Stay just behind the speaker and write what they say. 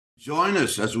Join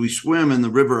us as we swim in the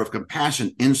river of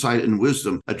compassion, insight, and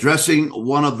wisdom, addressing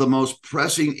one of the most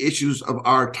pressing issues of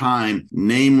our time,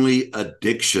 namely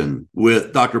addiction,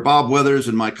 with Dr. Bob Weathers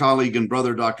and my colleague and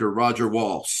brother, Dr. Roger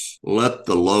Walsh. Let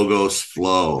the logos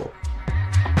flow.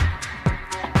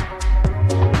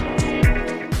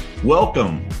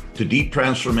 Welcome to Deep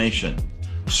Transformation,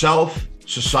 Self,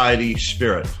 Society,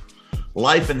 Spirit,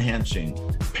 life-enhancing,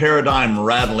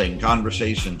 paradigm-rattling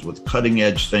conversations with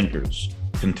cutting-edge thinkers,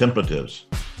 contemplatives,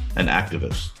 and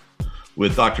activists,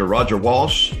 with Dr. Roger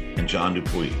Walsh and John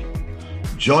Dupuy.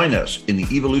 Join us in the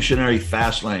evolutionary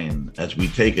fast lane as we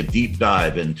take a deep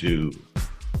dive into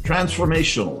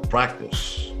transformational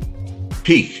practice,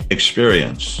 peak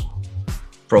experience,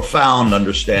 profound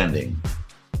understanding,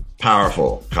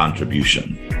 powerful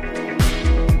contribution.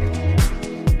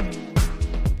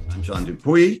 I'm John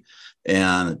Dupuy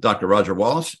and Dr. Roger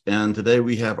Walsh, and today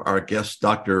we have our guest,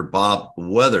 Dr. Bob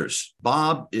Weathers.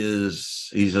 Bob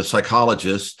he's a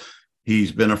psychologist.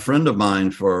 He's been a friend of mine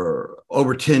for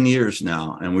over 10 years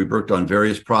now, and we've worked on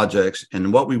various projects.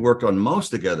 And what we worked on most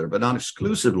together, but not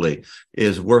exclusively,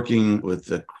 is working with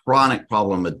the chronic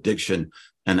problem addiction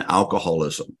and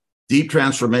alcoholism. Deep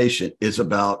transformation is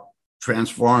about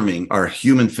transforming our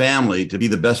human family to be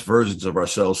the best versions of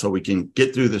ourselves so we can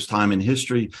get through this time in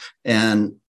history.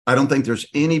 And I don't think there's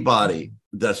anybody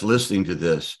that's listening to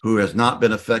this who has not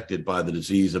been affected by the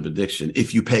disease of addiction.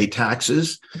 If you pay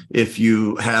taxes, if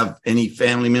you have any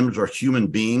family members or human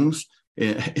beings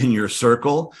in your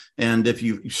circle, and if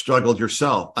you struggled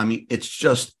yourself, I mean, it's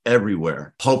just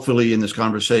everywhere. Hopefully in this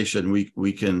conversation,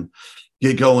 we can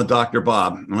get going with Dr.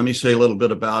 Bob. Let me say a little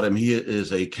bit about him. He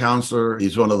is a counselor.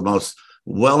 He's one of the most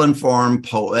well-informed,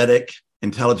 poetic,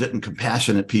 intelligent, and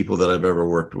compassionate people that I've ever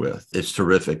worked with. It's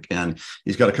terrific. And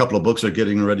he's got a couple of books that are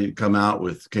getting ready to come out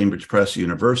with Cambridge Press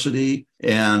University.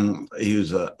 And he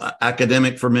was an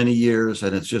academic for many years,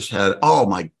 and it's just had, oh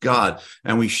my God.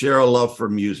 And we share a love for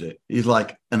music. He's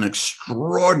like an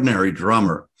extraordinary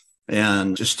drummer.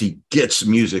 And just he gets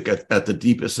music at the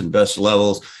deepest and best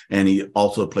levels. And he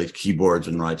also plays keyboards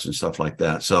and writes and stuff like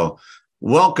that. So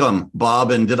welcome, Bob.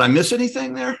 And did I miss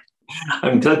anything there?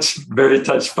 I'm very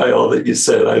touched by all that you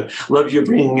said. I love you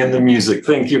bringing in the music.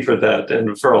 Thank you for that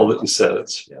and for all that you said.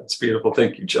 It's beautiful.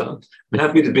 Thank you, John. I'm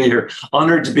happy to be here.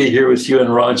 Honored to be here with you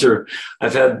and Roger.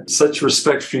 I've had such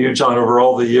respect for you, John, over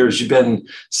all the years. You've been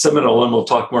seminal, and we'll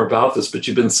talk more about this, but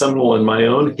you've been seminal in my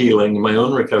own healing, my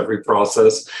own recovery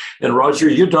process. And Roger,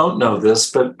 you don't know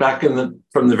this, but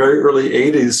from the very early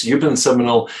 80s, you've been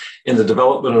seminal in the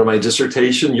development of my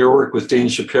dissertation. Your work with Dane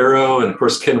Shapiro and, of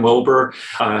course, Ken Wilber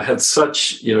had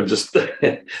such, just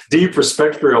deep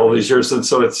respect for all these years. And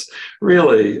so it's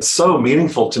really so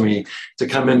meaningful to me to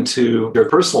come into your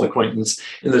personal acquaintance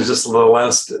in just the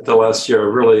last year.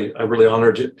 I'm really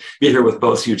honored to be here with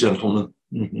both you gentlemen.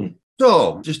 Mm-hmm.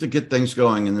 So just to get things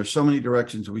going, and there's so many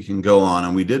directions we can go on,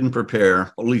 and we didn't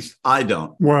prepare, at least I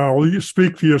don't. Well, you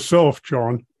speak for yourself,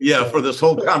 John. Yeah, for this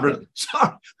whole conversation.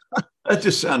 Sorry, that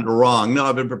just sounded wrong. No,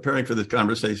 I've been preparing for this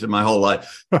conversation my whole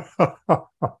life.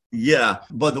 Yeah,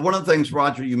 but one of the things,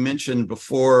 Roger, you mentioned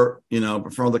before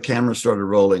the camera started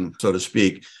rolling, so to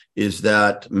speak, is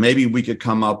that maybe we could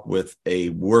come up with a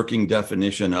working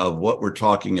definition of what we're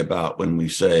talking about when we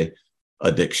say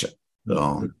addiction.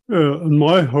 And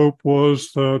my hope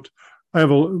was that I have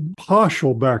a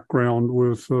partial background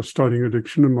with studying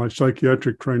addiction in my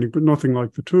psychiatric training, but nothing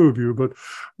like the two of you. But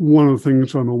one of the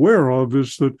things I'm aware of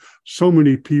is that so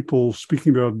many people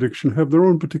speaking about addiction have their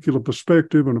own particular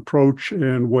perspective and approach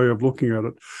and way of looking at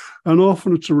it. And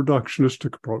often it's a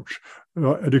reductionistic approach.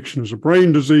 Addiction is a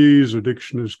brain disease,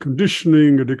 addiction is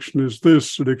conditioning, addiction is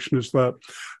this, addiction is that.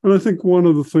 And I think one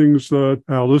of the things that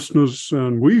our listeners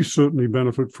and we certainly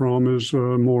benefit from is a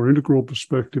more integral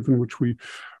perspective in which we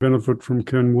benefit from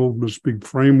Ken Wilber's big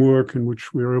framework in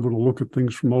which we are able to look at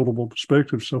things from multiple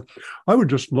perspectives. So I would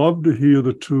just love to hear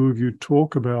the two of you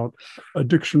talk about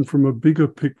addiction from a bigger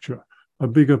picture, a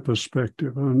bigger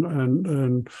perspective,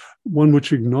 and one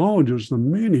which acknowledges the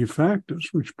many factors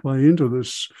which play into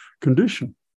this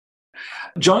condition.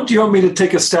 John, do you want me to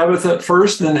take a stab at that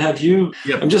first, and then have you?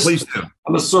 Yeah, please do.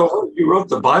 You wrote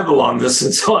the Bible on this,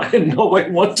 and so I had no way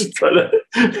want to try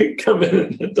to come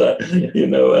in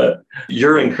and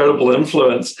your incredible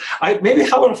influence. How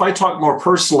about if I talk more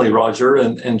personally, Roger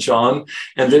and John,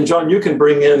 and then John, you can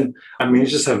bring in. You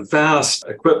just have vast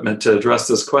equipment to address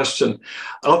this question.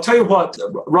 I'll tell you what,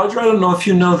 Roger. I don't know if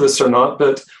you know this or not,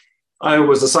 but I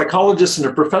was a psychologist and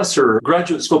a professor,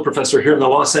 graduate school professor here in the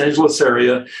Los Angeles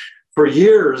area for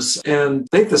years. And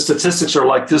I think the statistics are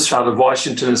like this out of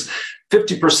Washington is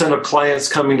 50% of clients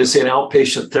coming to see an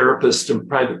outpatient therapist in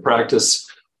private practice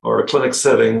or a clinic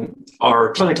setting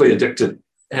are clinically addicted.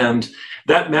 And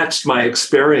that matched my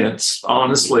experience.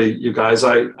 Honestly, you guys,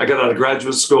 I got out of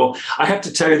graduate school. I have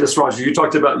to tell you this, Roger, you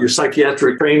talked about your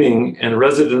psychiatric training and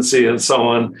residency and so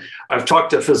on. I've talked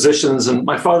to physicians, and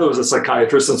my father was a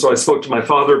psychiatrist, and so I spoke to my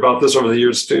father about this over the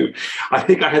years too. I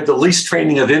think I had the least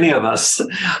training of any of us.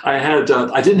 I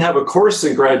didn't have a course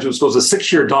in graduate school. It was a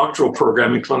 6-year doctoral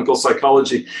program in clinical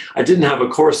psychology. I didn't have a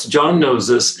course. John knows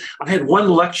this. I had one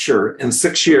lecture in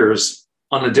 6 years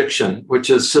on addiction, which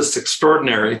is just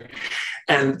extraordinary.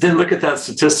 And then look at that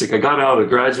statistic. I got out of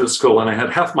graduate school and I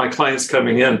had half my clients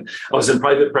coming in. I was in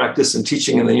private practice and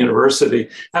teaching in the university.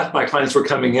 Half my clients were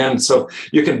coming in. So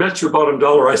you can bet your bottom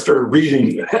dollar I started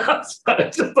reading. I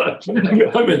just thought,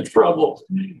 I'm in trouble.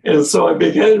 And so I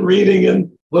began reading,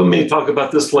 and let me talk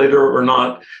about this later or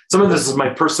not. Some of this is my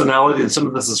personality and some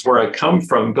of this is where I come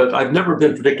from, but I've never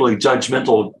been particularly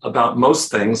judgmental about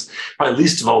most things, probably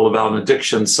least of all about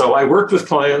addiction. So I worked with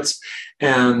clients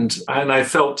and I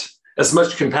felt as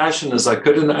much compassion as I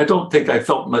could. And I don't think I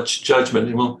felt much judgment.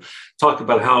 And we'll talk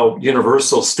about how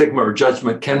universal stigma or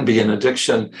judgment can be in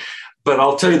addiction. But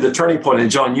I'll tell you the turning point, and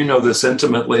John, you know this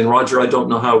intimately, and Roger, I don't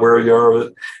know how aware you are of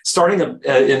it. Starting in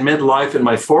midlife in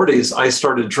my 40s, I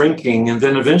started drinking, and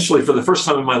then eventually, for the first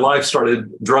time in my life,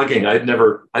 started drugging. I'd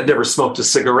never smoked a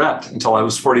cigarette until I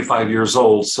was 45 years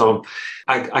old. So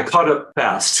I caught up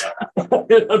fast.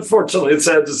 Unfortunately, it's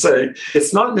sad to say.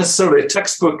 It's not necessarily a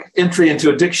textbook entry into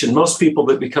addiction. Most people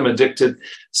that become addicted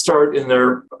start in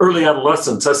their early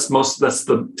adolescence. That's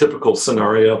the typical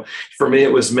scenario. For me,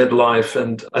 it was midlife.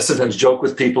 And I sometimes joke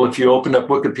with people, if you open up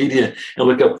Wikipedia and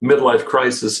look up midlife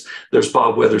crisis, there's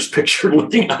Bob Weathers' picture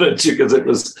looking out at you, because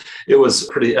it was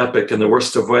pretty epic in the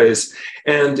worst of ways.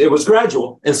 And it was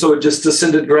gradual. And so it just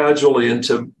descended gradually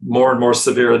into more and more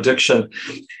severe addiction.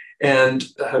 And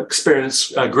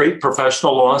experienced a great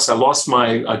professional loss. I lost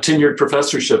my tenured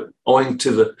professorship owing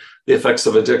to the effects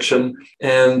of addiction.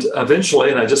 And eventually,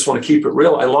 and I just want to keep it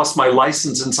real, I lost my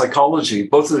license in psychology.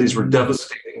 Both of these were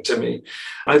devastating to me.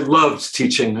 I loved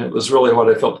teaching. It was really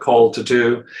what I felt called to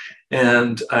do.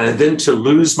 And then to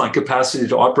lose my capacity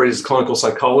to operate as a clinical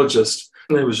psychologist,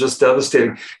 it was just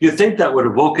devastating. You'd think that would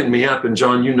have woken me up. And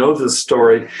John, you know this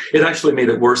story. It actually made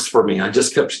it worse for me. I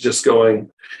just kept going,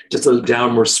 just a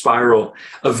downward spiral.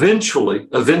 Eventually,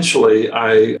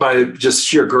 by just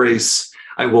sheer grace,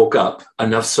 I woke up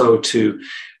enough so to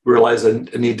realize I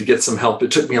need to get some help.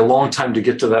 It took me a long time to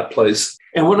get to that place.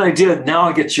 And when I did, now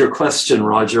I get to your question,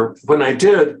 Roger. When I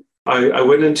did, I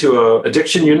went into an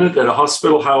addiction unit at a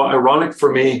hospital. How ironic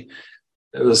for me.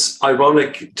 It was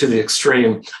ironic to the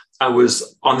extreme. I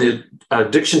was on the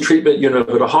addiction treatment unit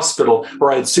at a hospital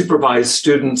where I had supervised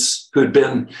students who'd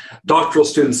been doctoral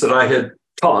students that I had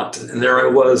taught. And there I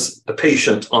was, a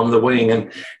patient on the wing.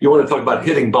 And you want to talk about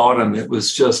hitting bottom. It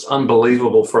was just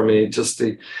unbelievable for me, just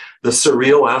the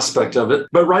surreal aspect of it.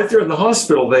 But right there in the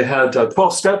hospital, they had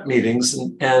 12-step meetings.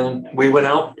 And we went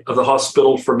out of the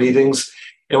hospital for meetings.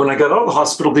 And when I got out of the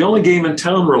hospital, the only game in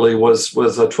town really was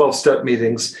 12-step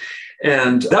meetings.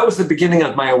 And that was the beginning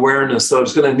of my awareness that I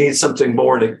was going to need something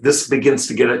more. And this begins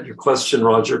to get at your question,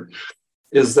 Roger,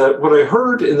 is that what I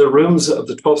heard in the rooms of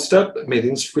the 12-step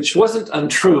meetings, which wasn't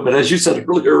untrue, but as you said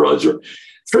earlier, Roger,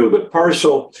 true but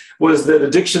partial, was that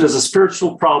addiction is a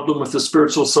spiritual problem with a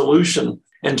spiritual solution.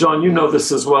 And John, you know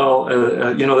this as well,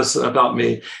 you know this about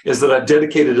me, is that I've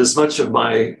dedicated as much of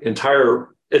my entire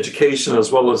education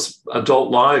as well as adult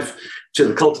life to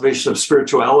the cultivation of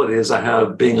spirituality as I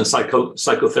have being a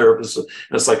psychotherapist and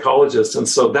a psychologist. And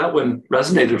so that one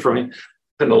resonated for me,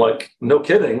 kind of like, no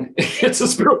kidding, it's a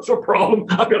spiritual problem.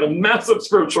 I've got a massive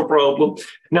spiritual problem.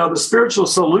 Now, the spiritual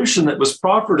solution that was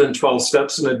proffered in 12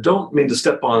 steps, and I don't mean to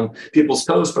step on people's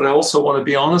toes, but I also want to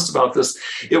be honest about this.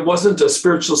 It wasn't a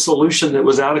spiritual solution that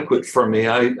was adequate for me.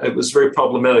 It was very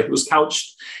problematic. It was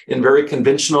couched in very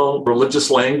conventional religious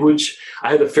language.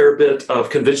 I had a fair bit of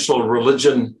conventional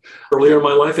religion earlier in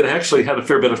my life, and I actually had a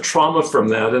fair bit of trauma from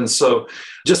that. And so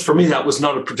just for me, that was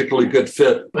not a particularly good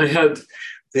fit. I had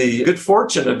the good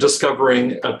fortune of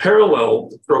discovering a parallel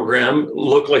program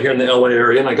locally here in the LA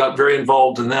area, and I got very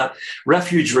involved in that,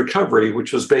 Refuge Recovery,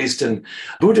 which was based in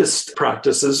Buddhist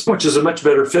practices, which is a much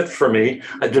better fit for me.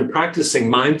 I'd been practicing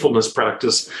mindfulness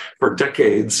practice for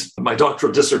decades. My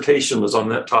doctoral dissertation was on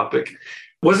that topic.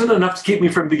 Wasn't enough to keep me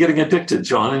from getting addicted,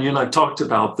 John, and you and I talked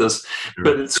about this,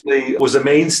 but it was a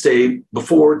mainstay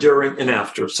before, during, and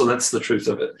after. So that's the truth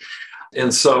of it.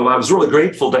 And so I was really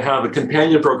grateful to have a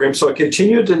companion program. So I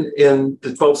continued in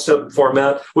the 12-step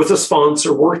format with a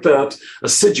sponsor, worked that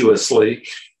assiduously,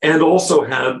 and also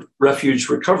had Refuge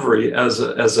Recovery as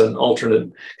an alternate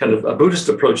kind of a Buddhist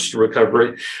approach to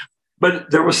recovery.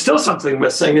 But there was still something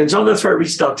missing. And John, that's why I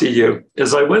reached out to you,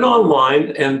 is I went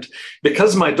online, and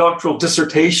because my doctoral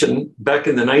dissertation back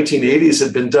in the 1980s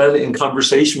had been done in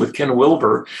conversation with Ken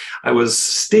Wilber, I was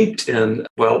steeped in,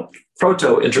 well,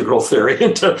 proto-integral theory.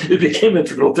 It became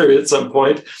integral theory at some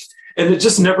point. And it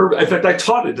just never, in fact, I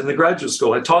taught it in the graduate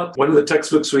school. I taught, one of the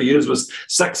textbooks we used was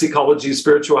Sex, Ecology,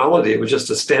 Spirituality. It was just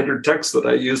a standard text that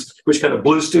I used, which kind of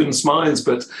blew students' minds.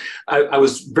 But I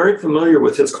was very familiar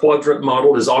with his quadrant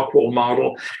model, his AQUIL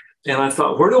model. And I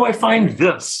thought, where do I find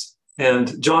this?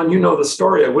 And John, you know the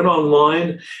story. I went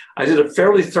online, I did a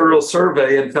fairly thorough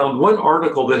survey and found one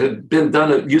article that had been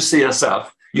done at UCSF.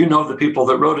 You know the people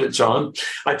that wrote it, John.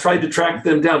 I tried to track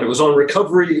them down. It was on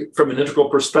recovery from an integral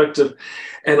perspective.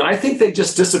 And I think they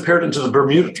just disappeared into the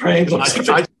Bermuda Triangle.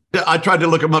 I tried to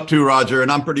look them up too, Roger,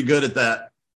 and I'm pretty good at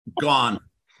that. Gone.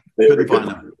 Couldn't find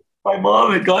them. My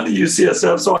mom had gone to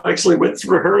UCSF, so I actually went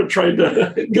through her and tried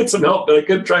to get some help, but I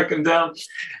couldn't track them down.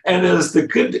 And as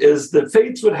the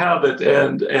fates would have it,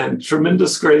 and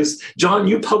tremendous grace, John,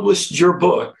 you published your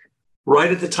book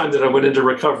right at the time that I went into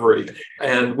recovery.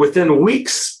 And within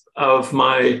weeks of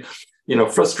my,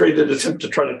 frustrated attempt to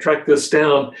try to track this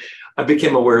down, I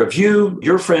became aware of you.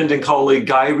 Your friend and colleague,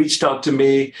 Guy, reached out to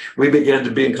me. We began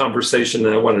to be in conversation,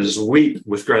 and I want to just weep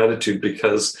with gratitude,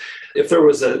 because if there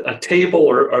was a table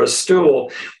or a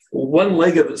stool, one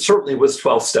leg of it certainly was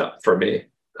 12-step for me.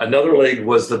 Another leg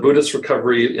was the Buddhist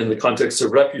recovery in the context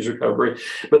of refuge recovery.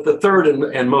 But the third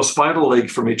and most vital leg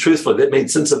for me, truthfully, that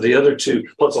made sense of the other two,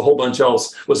 plus a whole bunch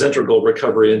else, was integral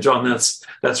recovery. And John,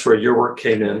 that's where your work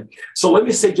came in. So let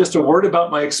me say just a word about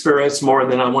my experience more,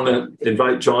 and then I want to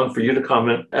invite John for you to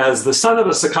comment. As the son of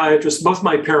a psychiatrist, both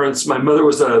my parents, my mother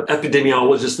was an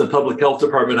epidemiologist in the public health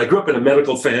department. I grew up in a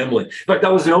medical family. In fact, I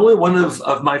was the only one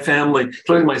of my family,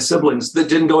 including my siblings, that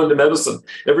didn't go into medicine.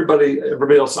 Everybody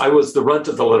else, I was the runt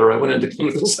of the litter. I went into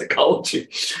clinical psychology.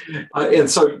 And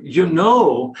so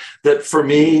that for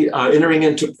me, entering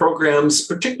into programs,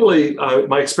 particularly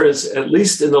my experience, at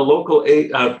least in the local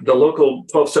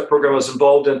 12-step program I was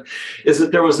involved in, is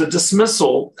that there was a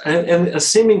dismissal and a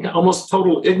seeming almost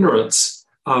total ignorance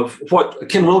of what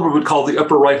Ken Wilber would call the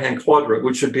upper right-hand quadrant,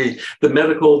 which would be the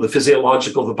medical, the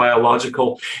physiological, the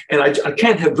biological. And I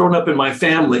can't have grown up in my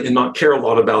family and not care a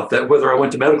lot about that, whether I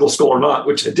went to medical school or not,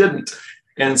 which I didn't.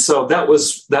 And so that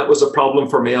was a problem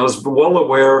for me. I was well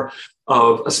aware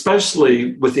of,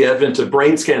 especially with the advent of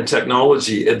brain scan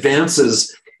technology,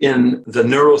 advances in the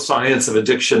neuroscience of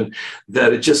addiction,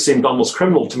 that it just seemed almost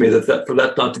criminal to me that for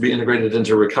that not to be integrated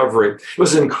into recovery. It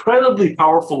was an incredibly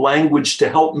powerful language to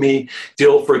help me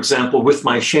deal, for example, with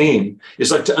my shame.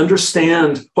 It's like to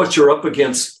understand what you're up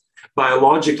against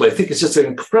biologically. I think it's just an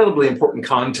incredibly important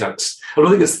context. I don't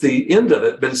think it's the end of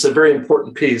it, but it's a very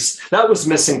important piece. That was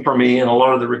missing for me in a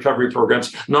lot of the recovery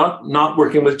programs, not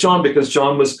working with John, because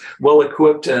John was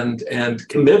well-equipped and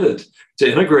committed to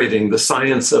integrating the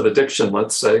science of addiction,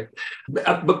 let's say.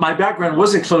 But my background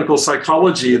was in clinical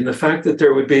psychology, and the fact that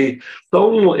there would be so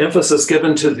little emphasis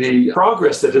given to the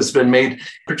progress that has been made,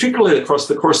 particularly across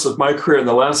the course of my career in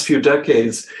the last few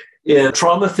decades, in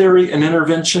trauma theory and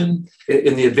intervention,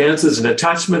 in the advances in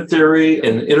attachment theory,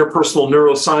 in interpersonal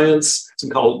neuroscience,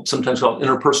 sometimes called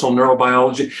interpersonal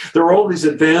neurobiology. There are all these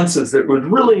advances that would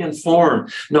really inform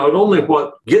not only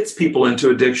what gets people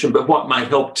into addiction, but what might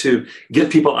help to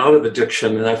get people out of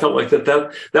addiction. And I felt like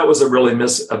that was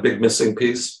a big missing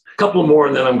piece. A couple more,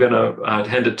 and then I'm going to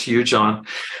hand it to you, John.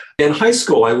 In high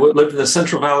school, I lived in the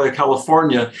Central Valley of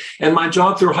California, and my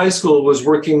job through high school was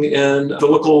working in the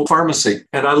local pharmacy.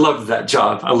 And I loved that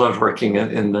job. I loved working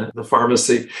in the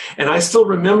pharmacy. And I still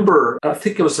remember, I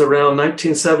think it was around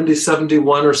 1970,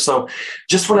 71 or so,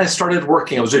 just when I started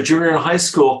working, I was a junior in high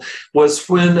school, was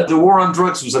when the war on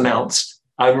drugs was announced.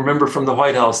 I remember from the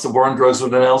White House, the war on drugs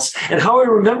was announced. And how I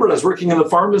remembered, I was working in the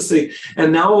pharmacy,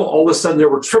 and now all of a sudden there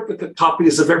were triplicate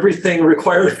copies of everything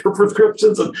required for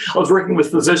prescriptions. And I was working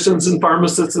with physicians and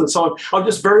pharmacists and so on. I'm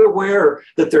just very aware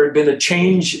that there had been a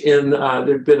change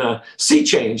there'd been a sea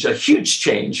change, a huge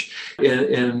change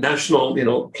in national,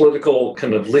 political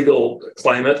kind of legal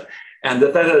climate, and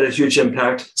that had a huge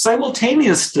impact.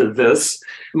 Simultaneous to this,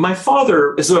 my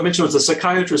father, as I mentioned, was a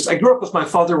psychiatrist. I grew up with my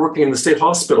father working in the state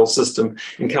hospital system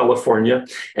in California.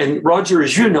 And Roger,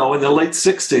 as you know, in the late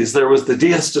 60s, there was the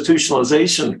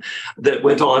deinstitutionalization that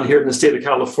went on here in the state of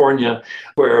California,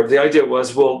 where the idea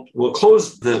was we'll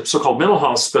close the so-called mental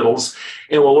hospitals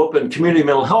and we'll open community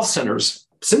mental health centers.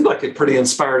 seemed like a pretty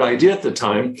inspired idea at the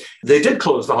time. They did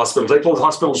close the hospitals. They closed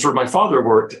hospitals where my father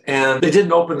worked, and they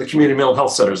didn't open the community mental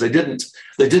health centers. They didn't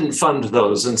fund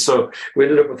those. And so we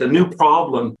ended up with a new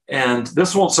problem. And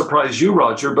this won't surprise you,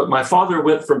 Roger, but my father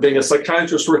went from being a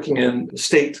psychiatrist working in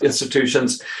state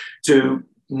institutions to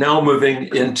now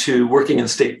moving into working in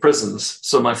state prisons.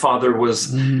 So my father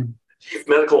was chief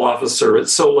medical officer at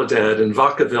Soledad and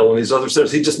Vacaville and these other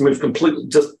centers. He just moved completely,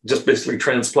 just basically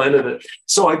transplanted it.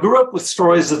 So I grew up with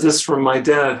stories of this from my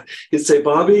dad. He'd say,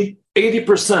 Bobby,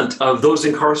 80% of those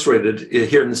incarcerated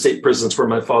here in the state prisons where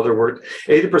my father worked,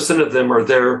 80% of them are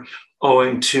there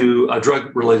owing to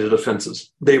drug-related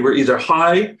offenses. They were either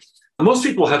high. Most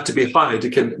people have to be high to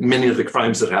commit many of the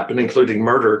crimes that happen, including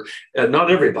murder, and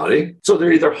not everybody. So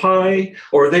they're either high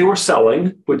or they were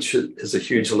selling, which is a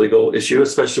huge legal issue,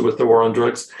 especially with the war on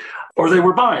drugs, or they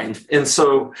were buying. And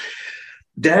so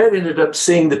Dad ended up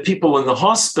seeing the people in the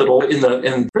hospital,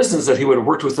 in prisons that he would have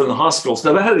worked with in the hospitals.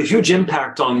 Now, that had a huge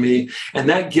impact on me, and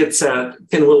that gets at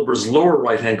Ken Wilber's lower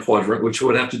right-hand quadrant, which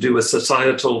would have to do with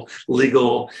societal,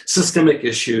 legal, systemic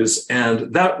issues.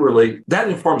 And that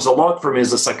informs a lot for me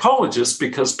as a psychologist,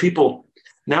 because people,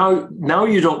 now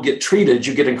you don't get treated,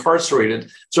 you get incarcerated.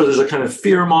 So there's a kind of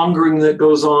fear-mongering that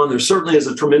goes on. There certainly is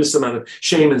a tremendous amount of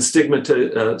shame and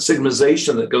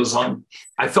stigmatization that goes on.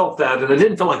 I felt that, and I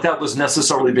didn't feel like that was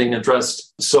necessarily being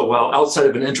addressed so well outside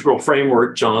of an integral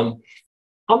framework, John.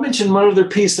 I'll mention one other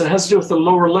piece that has to do with the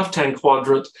lower left-hand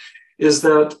quadrant, is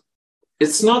that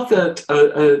it's not that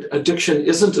addiction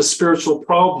isn't a spiritual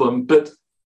problem, but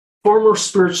former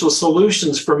spiritual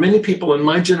solutions for many people in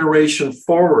my generation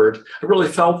forward. I really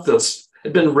felt this.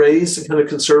 I'd been raised in kind of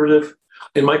conservative,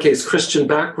 in my case, Christian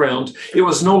background. It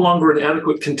was no longer an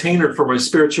adequate container for my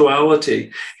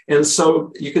spirituality. And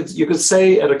so you could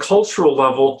say at a cultural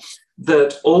level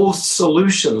that old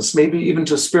solutions, maybe even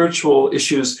to spiritual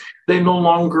issues, they no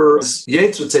longer, as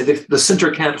Yeats would say, the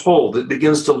center can't hold. It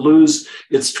begins to lose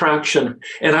its traction.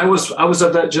 And I was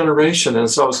of that generation. And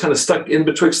so I was kind of stuck in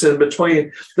betwixt and in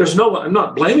between. I'm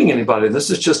not blaming anybody. This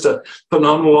is just a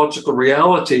phenomenological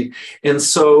reality. And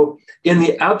so in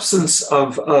the absence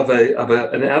of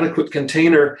an adequate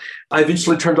container, I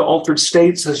eventually turned to altered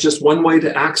states as just one way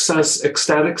to access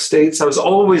ecstatic states. I was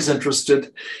always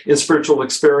interested in spiritual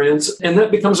experience, and that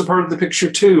becomes a part of the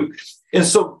picture too. And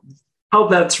so how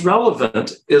that's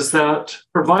relevant is that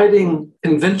providing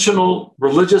conventional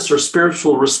religious or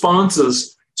spiritual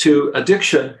responses to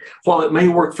addiction, while it may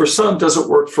work for some, doesn't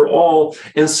work for all.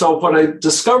 And so what I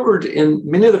discovered in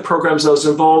many of the programs I was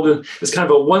involved in is kind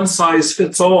of a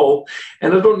one-size-fits-all.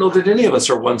 And I don't know that any of us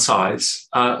are one size.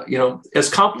 As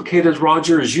complicated,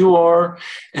 Roger, as you are,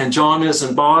 and John is,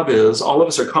 and Bob is, all of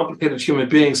us are complicated human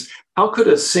beings. How could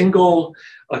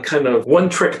a kind of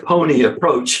one-trick pony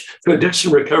approach to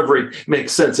addiction recovery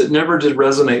makes sense? It never did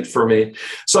resonate for me.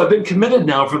 So I've been committed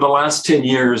now for the last 10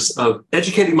 years of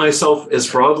educating myself as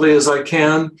broadly as I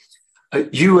can.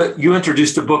 You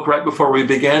introduced a book right before we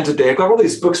began today. I've got all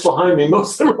these books behind me.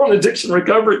 Most of them are on addiction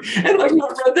recovery, and I've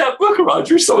not read that book,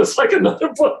 Roger. So it's like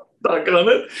another book stuck on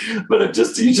it. But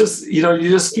you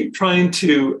just keep trying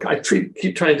to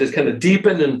kind of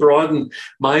deepen and broaden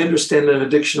my understanding of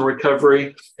addiction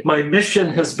recovery. My mission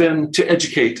has been to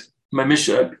educate. My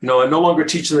mission, I no longer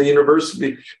teach in the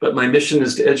university, but my mission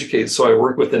is to educate. So I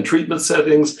work within treatment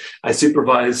settings. I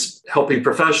supervise helping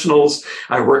professionals.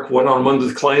 I work one-on-one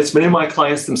with clients. Many of my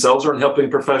clients themselves are in helping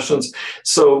professions.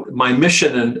 So my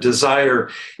mission and desire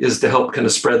is to help kind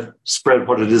of spread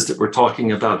what it is that we're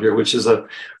talking about here, which is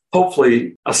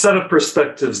hopefully a set of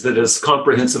perspectives that is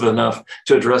comprehensive enough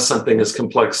to address something as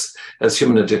complex as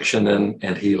human addiction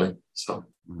and healing. So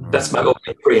that's my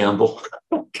opening preamble.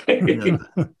 Okay.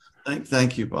 Yeah.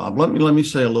 Thank you, Bob. Let me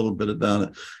say a little bit about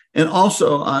it. And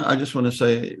also, I just want to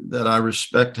say that I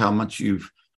respect how much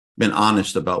you've been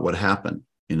honest about what happened.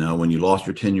 When you lost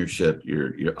your tenureship,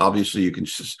 you're obviously, you can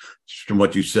just, from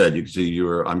what you said, you can see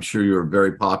I'm sure you were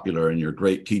very popular and you're a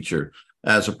great teacher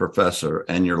as a professor,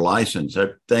 and your license,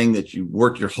 that thing that you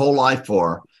worked your whole life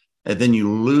for, and then you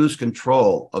lose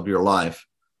control of your life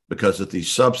because of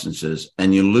these substances,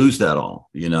 and you lose that all,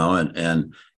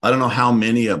 and I don't know how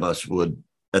many of us would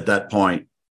at that point,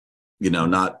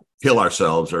 not kill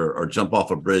ourselves or jump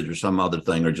off a bridge or some other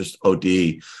thing, or just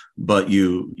OD, but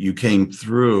you came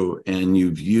through and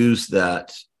you've used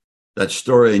that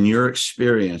story and your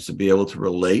experience to be able to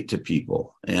relate to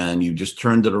people, and you just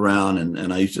turned it around.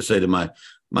 And I used to say to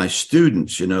my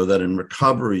students, that in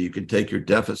recovery, you can take your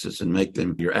deficits and make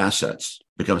them your assets.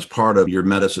 It becomes part of your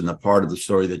medicine, a part of the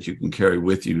story that you can carry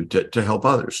with you to help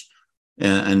others.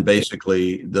 And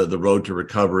basically, the road to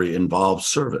recovery involves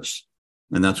service.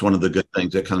 And that's one of the good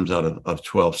things that comes out of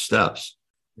 12 steps.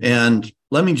 And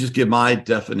let me just give my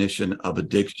definition of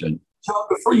addiction. John,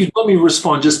 before you let me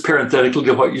respond, just parenthetically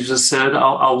to what you just said,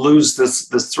 I'll lose this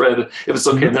thread if it's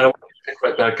okay. And then I want to pick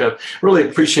right back up. Really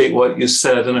appreciate what you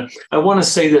said, and I want to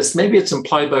say this. Maybe it's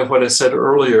implied by what I said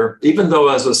earlier. Even though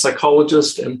as a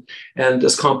psychologist and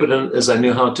as competent as I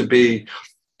knew how to be,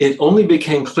 it only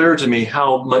became clear to me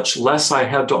how much less I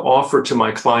had to offer to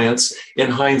my clients in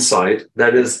hindsight.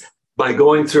 That is, by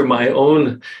going through my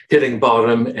own hitting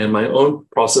bottom and my own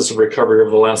process of recovery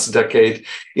over the last decade,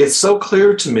 it's so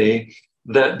clear to me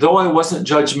that though I wasn't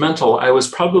judgmental, I was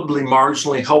probably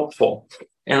marginally helpful.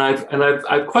 And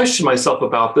I've questioned myself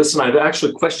about this, and I've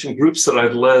actually questioned groups that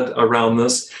I've led around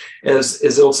this, as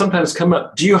it'll sometimes come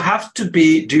up. Do you have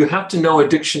to know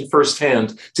addiction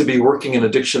firsthand to be working in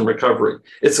addiction recovery?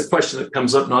 It's a question that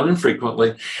comes up not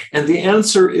infrequently. And the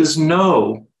answer is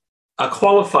no. A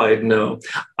qualified no.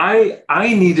 I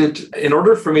needed, in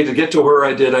order for me to get to where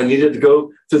I did, I needed to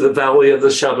go through the valley of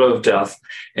the shadow of death.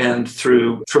 And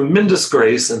through tremendous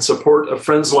grace and support of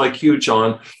friends like you,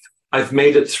 John, I've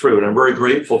made it through, and I'm very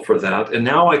grateful for that. And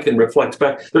now I can reflect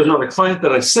back. There's not a client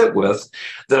that I sit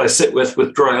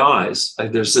with dry eyes.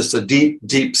 There's just a deep,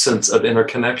 deep sense of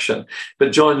interconnection.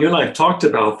 But John, you and I have talked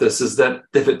about this, is that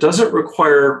if it doesn't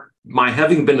require my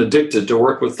having been addicted to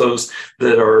work with those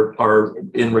that are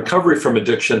in recovery from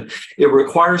addiction, it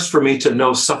requires for me to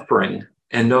know suffering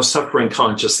and know suffering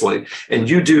consciously. And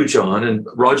you do, John, and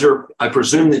Roger, I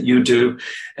presume that you do,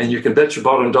 and you can bet your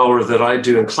bottom dollar that I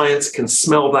do, and clients can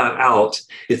smell that out.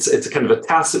 It's a kind of a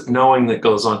tacit knowing that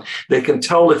goes on. They can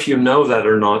tell if you know that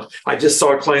or not. I just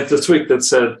saw a client this week that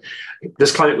said,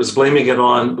 this client was blaming it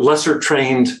on lesser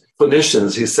trained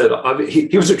clinicians. He said,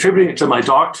 he was attributing it to my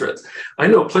doctorate. I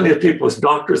know plenty of people with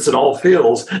doctorates in all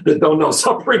fields that don't know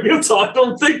suffering. And so I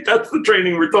don't think that's the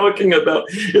training we're talking about.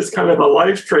 It's kind of a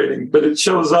life training, but it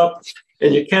shows up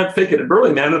and you can't fake it. It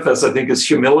really manifests, I think, as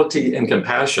humility and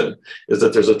compassion, is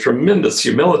that there's a tremendous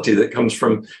humility that comes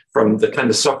from the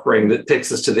kind of suffering that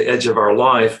takes us to the edge of our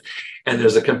life. And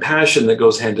there's a compassion that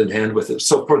goes hand in hand with it.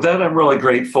 So for that, I'm really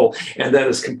grateful. And that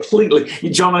is completely,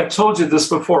 John, I've told you this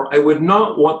before. I would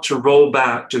not want to roll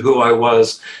back to who I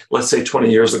was, let's say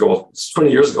 20 years ago. 20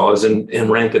 years ago, I was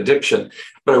in rank addiction.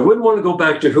 But I wouldn't want to go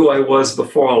back to who I was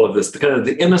before all of this, the kind of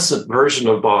the innocent version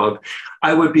of Bob.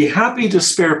 I would be happy to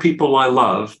spare people I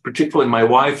love, particularly my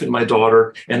wife and my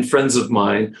daughter and friends of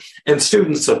mine and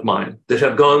students of mine that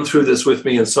have gone through this with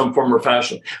me in some form or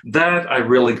fashion. That I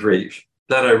really grieve.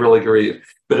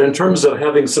 But in terms of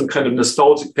having some kind of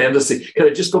nostalgic fantasy, can I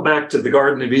just go back to the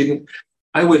Garden of Eden?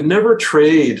 I would never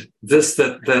trade this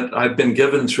that I've been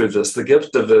given through this, the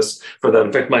gift of this, for that.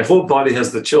 In fact, my whole body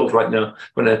has the chills right now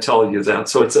when I tell you that.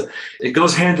 So it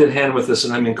goes hand in hand with this,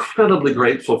 and I'm incredibly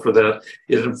grateful for that.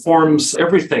 It informs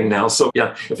everything now. So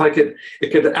yeah,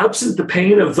 it could absent the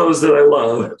pain of those that I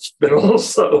love, but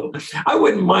also I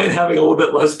wouldn't mind having a little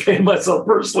bit less pain myself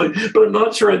personally, but I'm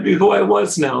not sure I'd be who I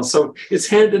was now. So it's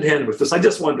hand in hand with this. I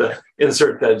just wanted to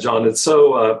insert that, John. It's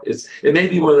so it may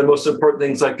be one of the most important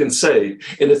things I can say,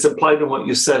 and it's implied in what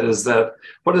you said. Is that,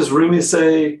 what does Rumi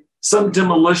say? Some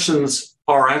demolitions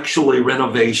are actually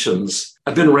renovations.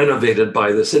 I've been renovated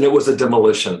by this, and it was a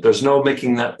demolition. There's no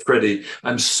making that pretty.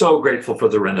 I'm so grateful for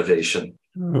the renovation.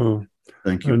 Oh,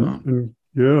 thank you, Bob.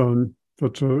 And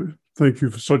thank you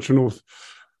for such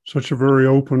a very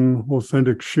open,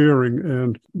 authentic sharing.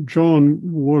 And John,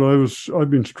 I've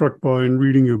been struck by in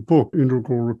reading your book,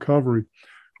 Integral Recovery,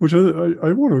 which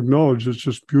I want to acknowledge is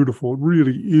just beautiful. It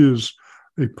really is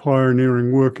a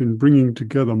pioneering work in bringing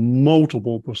together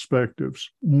multiple perspectives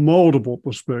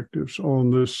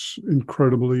on this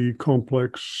incredibly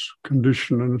complex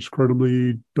condition and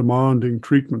incredibly demanding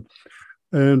treatment.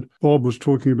 And Bob was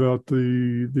talking about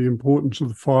the importance of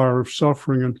the fire of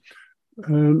suffering,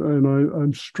 and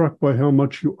I'm struck by how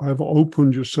much you have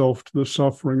opened yourself to the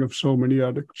suffering of so many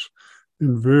addicts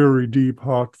in very deep,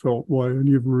 heartfelt way, and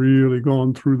you've really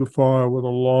gone through the fire with a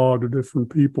lot of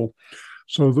different people.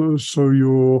 So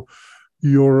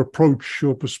your approach,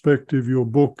 your perspective, your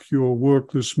book, your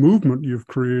work, this movement you've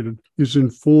created is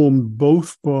informed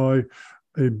both by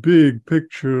a big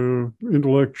picture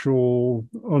intellectual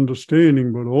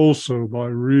understanding, but also by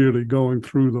really going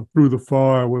through the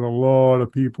fire with a lot of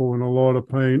people and a lot of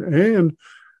pain, and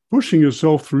pushing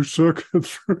yourself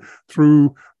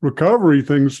through recovery,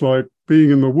 things like being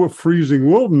in the freezing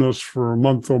wilderness for a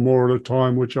month or more at a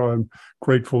time, which I'm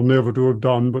grateful never to have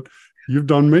done, but you've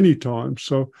done many times.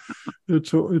 So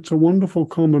it's a wonderful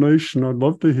combination. I'd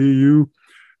love to hear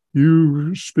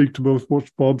you speak to both what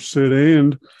Bob said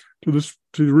and to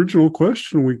the original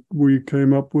question we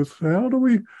came up with. How do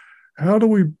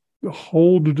we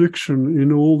hold addiction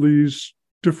in all these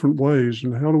different ways,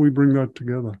 and how do we bring that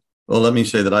together? Well, let me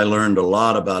say that I learned a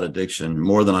lot about addiction,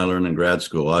 more than I learned in grad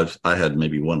school. I had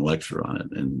maybe one lecture on it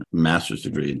in a master's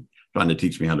degree, trying to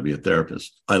teach me how to be a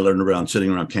therapist. I learned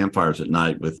sitting around campfires at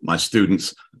night with my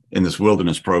students in this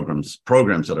wilderness programs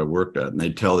that I worked at, and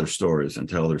they'd tell their stories, and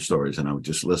I would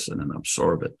just listen and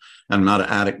absorb it. I'm not an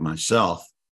addict myself,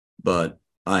 but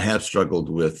I have struggled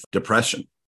with depression.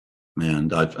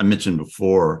 And I mentioned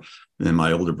before that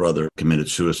my older brother committed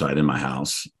suicide in my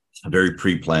house. Very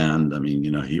pre-planned. I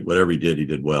mean, whatever he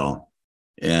did well.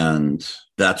 And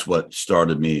that's what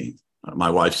started me. My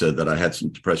wife said that I had some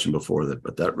depression before that,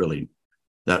 but that really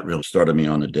started me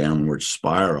on a downward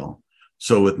spiral.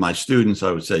 So with my students,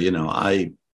 I would say,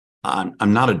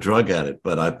 I'm not a drug addict,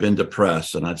 but I've been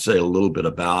depressed, and I'd say a little bit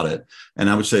about it.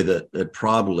 And I would say that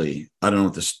probably, I don't know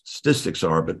what the statistics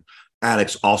are, but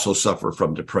addicts also suffer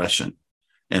from depression.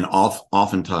 And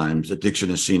oftentimes addiction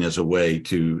is seen as a way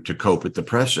to cope with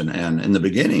depression. And in the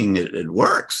beginning, it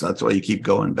works. That's why you keep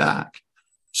going back.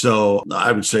 So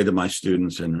I would say to my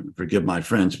students, and forgive my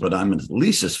French, but I'm at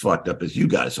least as fucked up as you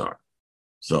guys are.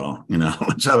 So,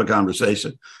 let's have a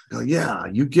conversation. Go, yeah,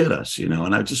 you get us,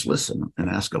 and I just listen and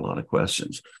ask a lot of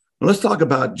questions. But let's talk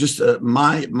about just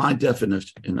my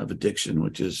definition of addiction,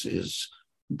 which is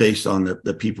based on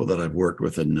the people that I've worked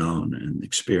with and known and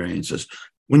experiences.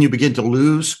 When you begin to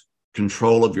lose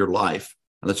control of your life,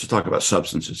 and let's just talk about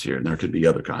substances here, and there could be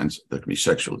other kinds, there could be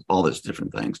sexual, all these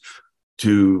different things,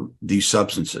 to these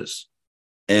substances.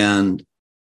 And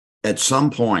at some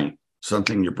point,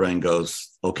 something in your brain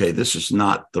goes, okay, this is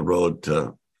not the road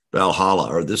to Valhalla,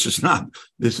 or this is not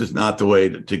the way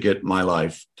to get my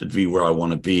life to be where I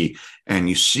want to be. And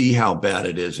you see how bad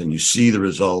it is, and you see the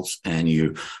results, and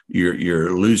you're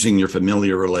losing your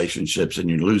familiar relationships, and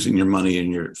you're losing your money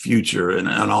and your future and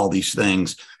all these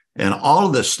things and all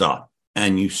of this stuff.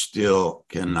 And you still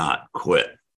cannot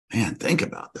quit. Man, think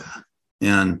about that.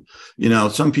 And,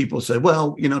 some people say,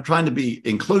 well, trying to be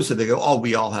inclusive, they go, oh,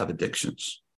 we all have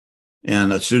addictions.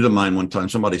 And a student of mine one time,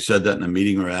 somebody said that in a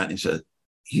meeting we're at, and he said,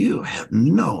 you have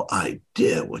no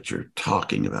idea what you're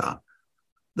talking about.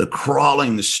 The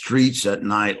crawling the streets at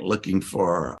night looking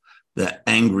for the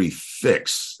angry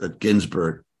fix that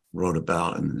Ginsberg wrote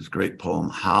about in his great poem,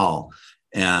 Howl,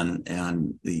 and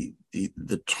the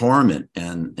torment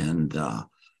and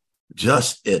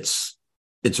just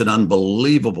it's an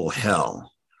unbelievable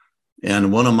hell.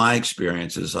 And one of my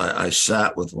experiences, I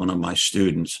sat with one of my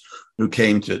students who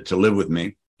came to live with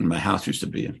me. And my house used to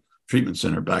be a treatment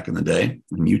center back in the day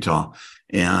in Utah.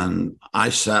 And I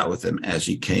sat with him as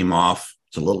he came off.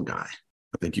 It's a little guy.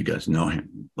 I think you guys know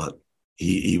him, but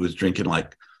he was drinking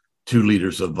like 2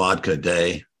 liters of vodka a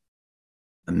day,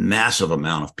 a massive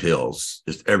amount of pills,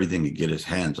 just everything to get his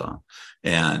hands on,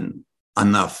 and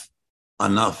enough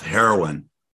heroin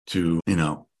to,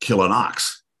 kill an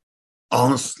ox on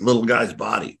this little guy's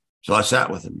body. So I sat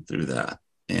with him through that.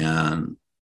 And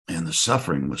the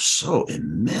suffering was so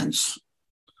immense.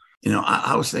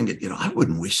 I was thinking, I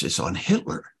wouldn't wish this on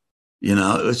Hitler. It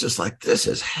was just like, this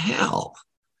is hell.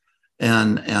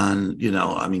 And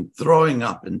throwing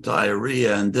up and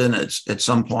diarrhea. And then at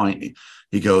some point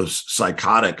he goes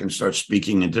psychotic and starts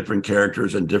speaking in different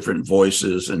characters and different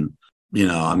voices. And,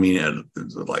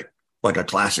 it's like a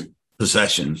classic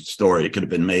possession story. It could have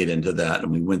been made into that.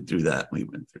 And we went through that.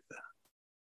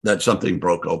 That something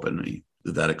broke open me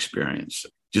through that experience.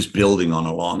 Just building on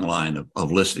a long line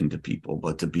of listening to people,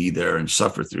 but to be there and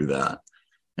suffer through that.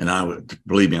 And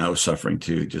believe me, I was suffering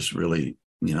too, just really,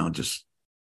 just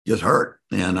hurt.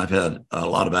 And I've had a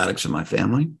lot of addicts in my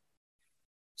family.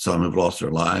 Some have lost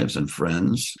their lives and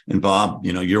friends. And Bob,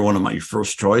 you're one of my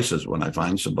first choices when I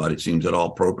find somebody it seems at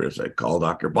all appropriate. I call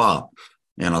Dr. Bob.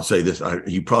 And I'll say this,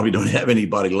 you probably don't have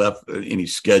anybody left, any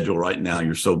schedule right now.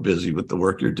 You're so busy with the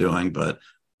work you're doing, but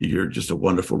you're just a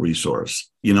wonderful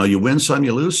resource. You win some,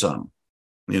 you lose some,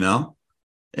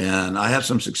 and I have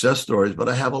some success stories, but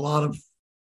I have a lot of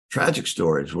tragic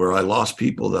stories where I lost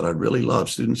people that I really love,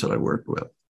 students that I worked with.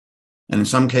 And in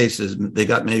some cases, they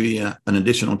got maybe an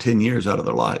additional 10 years out of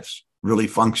their lives, really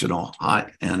functional,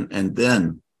 high. And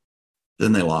then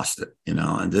they lost it,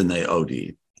 and then they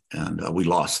OD'd, and we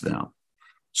lost them.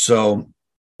 So,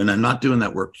 and I'm not doing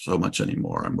that work so much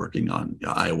anymore. I'm working on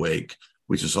I Awake,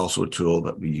 which is also a tool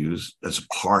that we use as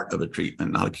part of a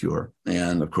treatment, not a cure.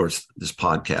 And of course, this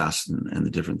podcast and the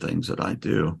different things that I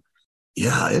do.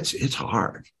 Yeah, it's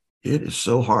hard. It is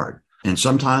so hard. And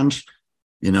sometimes,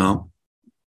 you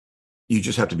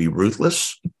just have to be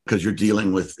ruthless because you're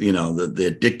dealing with, the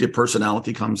addictive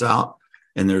personality comes out,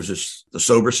 and there's the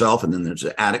sober self, and then there's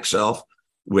the addict self,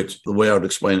 which the way I would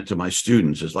explain it to my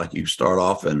students is like you start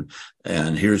off and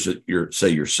here's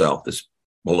yourself, this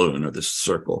balloon or this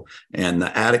circle. And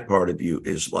the attic part of you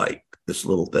is like this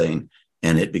little thing,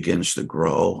 and it begins to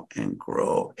grow and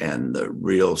grow. And the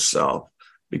real self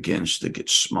begins to get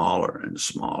smaller and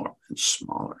smaller and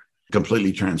smaller.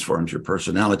 Completely transforms your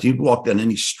personality. You walk down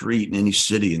any street in any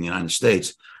city in the United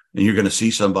States, and you're going to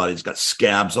see somebody who's got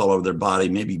scabs all over their body,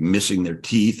 maybe missing their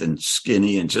teeth and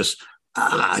skinny and just,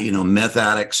 meth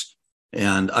addicts.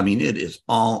 And I mean, it is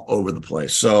all over the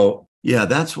place. So yeah,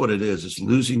 that's what it is. It's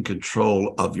losing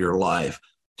control of your life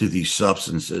to these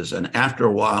substances. And after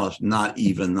a while, it's not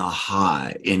even the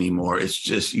high anymore. It's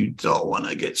just, you don't want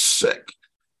to get sick.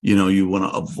 You want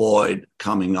to avoid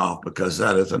coming off, because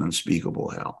that is an unspeakable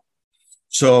hell.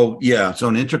 So yeah, so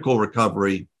an integral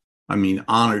recovery,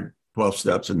 honored 12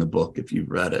 steps in the book. If you've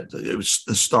read it, it was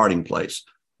the starting place,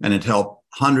 and it helped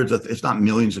hundreds of, if not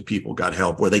millions of people got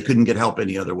help where they couldn't get help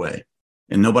any other way.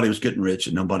 And nobody was getting rich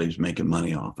and nobody was making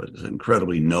money off it. It's an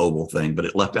incredibly noble thing, but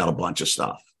it left out a bunch of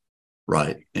stuff.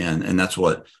 Right. And that's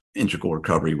what integral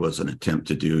recovery was an attempt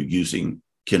to do, using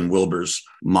Ken Wilber's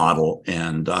model.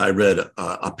 And I read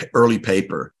a early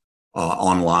paper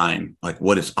online, like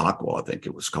What is Aqua? I think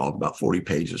it was called, about 40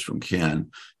 pages from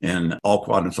Ken, and all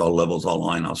quadrants, all levels, all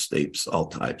line, all states, all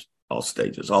types, all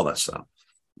stages, all that stuff.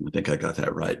 I think I got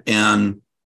that right. And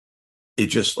it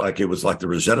just like, it was like the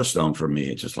Rosetta Stone for me.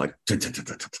 It's just like,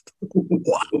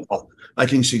 wow, I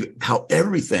can see how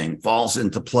everything falls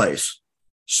into place.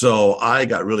 So I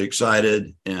got really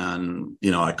excited, and,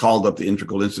 I called up the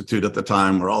Integral Institute at the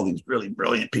time, where all these really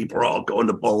brilliant people were all going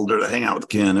to Boulder to hang out with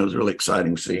Ken. It was a really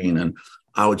exciting scene. And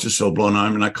I was just so blown away.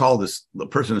 And I called the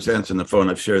person who's answering the phone.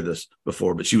 I've shared this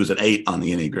before, but she was an 8 on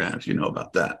the Enneagrams,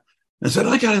 about that. And I said,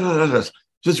 I got it.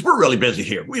 She says, we're really busy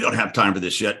here. We don't have time for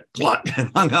this yet.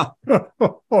 And hung up.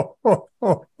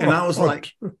 And I was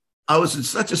like, I was in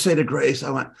such a state of grace.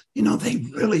 I went, they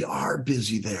really are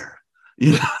busy there.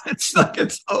 It's like,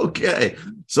 it's okay.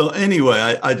 So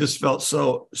anyway, I just felt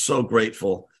so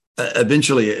grateful.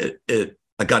 Eventually,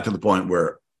 I got to the point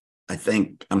where I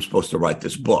think I'm supposed to write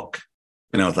this book.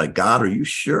 And I was like, God, are you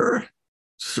sure?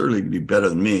 Certainly you can do better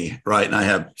than me, right? And I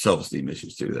have self-esteem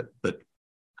issues too, that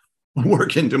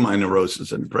work into my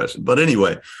neurosis and depression. But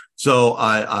anyway, so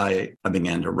I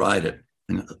began to write it.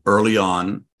 And early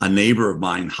on, a neighbor of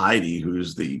mine, Heidi,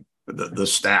 who's the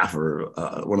staffer,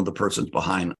 one of the persons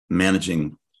behind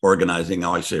managing, organizing. I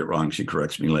always say it wrong. She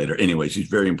corrects me later. Anyway, she's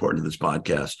very important to this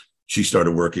podcast. She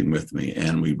started working with me,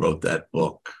 and we wrote that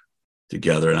book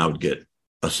together. And I would get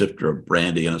a sifter of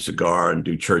brandy and a cigar and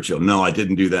do Churchill. No, I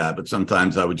didn't do that. But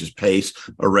sometimes I would just pace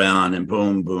around and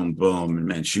boom, boom, boom. And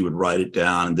man, she would write it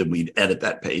down, and then we'd edit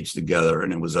that page together.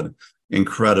 And it was an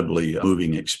incredibly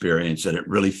moving experience. And it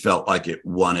really felt like it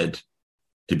wanted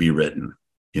to be written.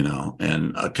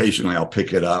 And occasionally I'll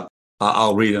pick it up,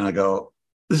 I'll read it, and I go,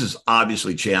 this is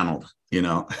obviously channeled,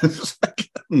 It's like,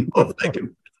 I don't know if I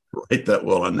can write that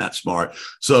well and that smart.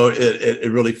 So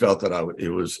it really felt that it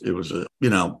was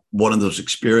one of those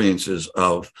experiences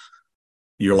of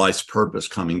your life's purpose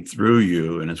coming through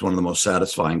you. And it's one of the most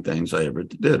satisfying things I ever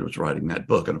did, was writing that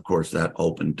book. And of course that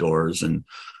opened doors, and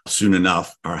soon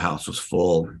enough, our house was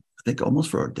full. I think almost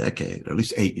for a decade, at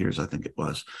least 8 years, I think it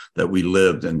was, that we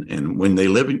lived. And when they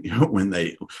live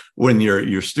when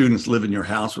your students live in your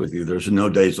house with you, there's no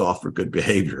days off for good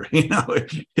behavior.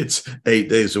 It's 8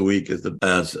 days a week, as the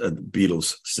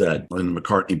Beatles said, and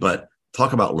McCartney. But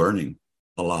talk about learning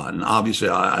a lot. And obviously,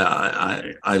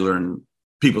 I learn.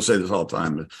 People say this all the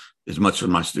time, as much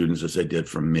from my students as they did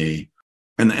from me.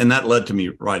 And that led to me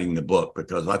writing the book,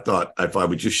 because I thought if I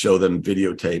would just show them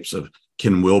videotapes of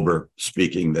Ken Wilber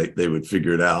speaking, they would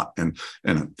figure it out, and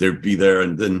they'd be there,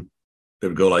 and then they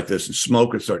would go like this, and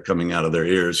smoke would start coming out of their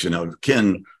ears.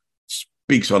 Ken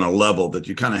speaks on a level that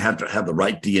you kind of have to have the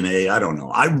right DNA. I don't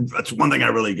know. That's one thing I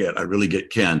really get. I really get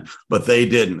Ken, but they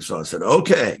didn't. So I said,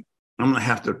 okay, I'm going to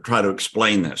have to try to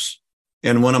explain this.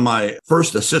 And one of my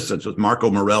first assistants was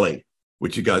Marco Morelli,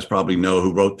 which you guys probably know,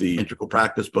 who wrote the Integral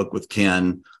Practice book with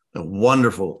Ken, a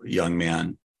wonderful young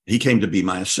man. He came to be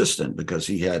my assistant because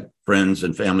he had friends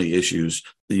and family issues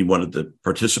that he wanted to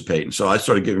participate. And so I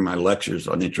started giving my lectures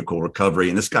on integral recovery.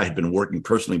 And this guy had been working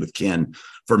personally with Ken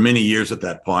for many years at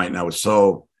that point. And I was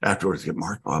so afterwards,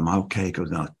 Mark, I'm okay. He goes,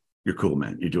 no, you're cool,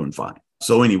 man. You're doing fine.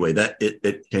 So anyway, that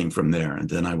it came from there. And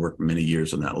then I worked many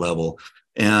years on that level.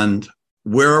 And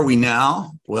where are we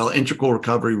now? Well, integral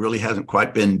recovery really hasn't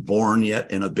quite been born yet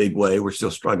in a big way. We're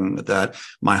still struggling with that.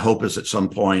 My hope is at some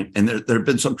point, and there have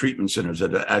been some treatment centers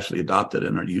that have actually adopted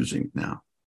and are using it now.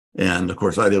 And of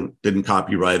course, I didn't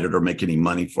copyright it or make any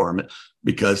money for it,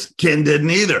 because Ken didn't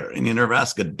either. And he never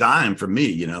asked a dime from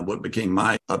me, what became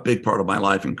a big part of my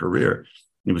life and career.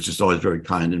 He was just always very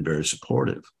kind and very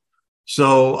supportive.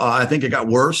 So I think it got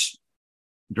worse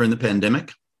during the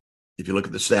pandemic. If you look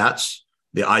at the stats,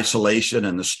 the isolation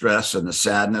and the stress and the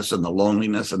sadness and the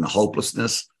loneliness and the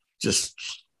hopelessness just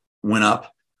went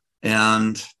up.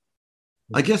 And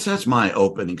I guess that's my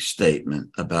opening statement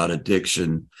about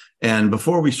addiction. And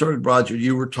before we started, Roger,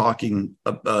 you were talking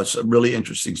about some really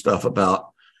interesting stuff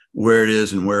about where it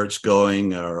is and where it's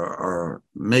going, or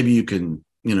maybe you can,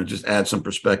 just add some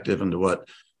perspective into what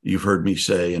you've heard me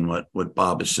say and what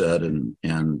Bob has said,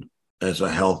 and as a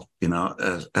health,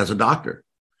 as a doctor,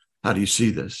 how do you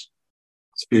see this?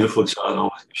 It's beautiful, John.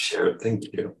 Always share it. Thank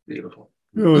you. Beautiful.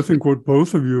 I think what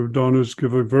both of you have done is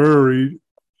give a very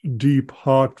deep,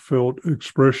 heartfelt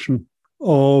expression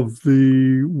of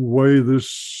the way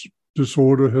this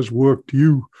disorder has worked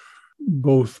you,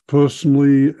 both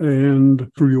personally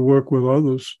and through your work with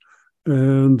others,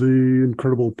 and the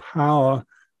incredible power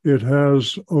it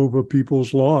has over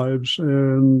people's lives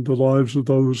and the lives of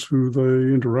those who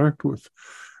they interact with.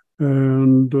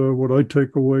 And what I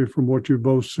take away from what you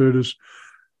both said is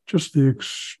just the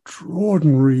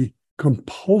extraordinary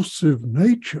compulsive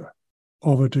nature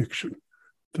of addiction,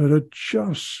 that it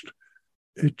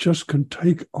just can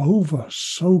take over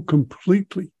so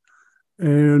completely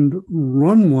and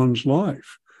run one's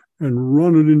life and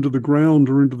run it into the ground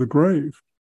or into the grave.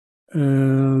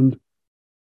 And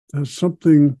there's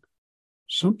something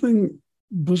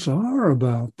bizarre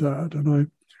about that. And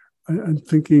I'm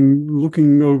thinking,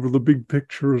 looking over the big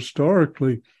picture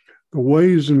historically, the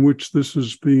ways in which this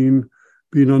has been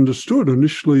understood.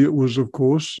 Initially, it was, of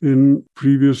course, in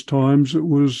previous times, it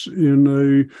was in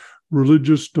a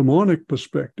religious demonic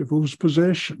perspective. It was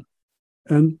possession.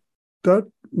 And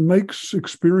that makes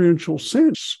experiential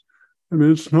sense. I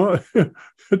mean, it's not,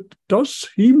 it does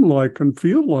seem like and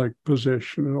feel like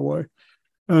possession in a way.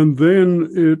 And then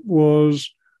it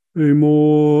was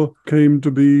came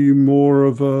to be more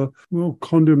of a,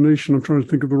 condemnation. I'm trying to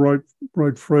think of the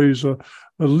right phrase, a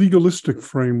legalistic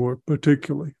framework,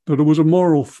 particularly. That it was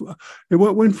it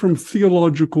went from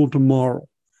theological to moral.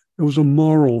 It was a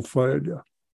moral failure.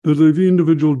 That if the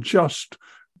individual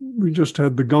we just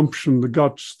had the gumption, the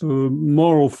guts, the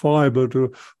moral fiber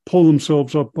to pull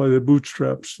themselves up by their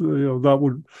bootstraps.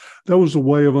 That was a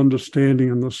way of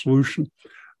understanding and the solution.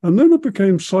 And then it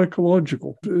became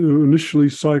psychological, initially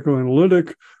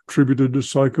psychoanalytic, attributed to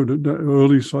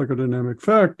early psychodynamic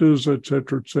factors, et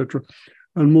cetera, et cetera.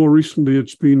 And more recently,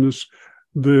 it's been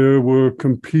there were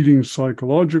competing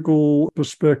psychological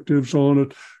perspectives on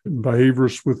it,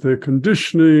 behaviorists with their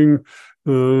conditioning,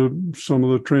 some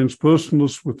of the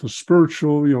transpersonalists with the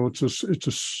spiritual, it's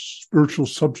a spiritual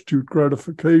substitute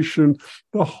gratification,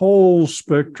 the whole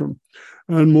spectrum.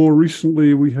 And more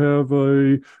recently, we have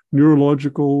a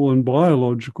neurological and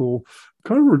biological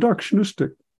kind of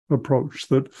reductionistic approach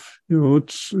that,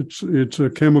 it's a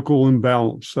chemical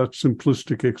imbalance. That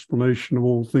simplistic explanation of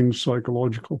all things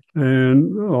psychological.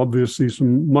 And obviously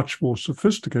some much more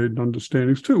sophisticated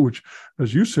understandings too, which,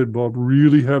 as you said, Bob,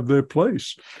 really have their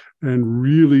place and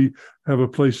really have a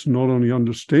place not only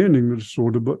understanding the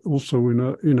disorder, but also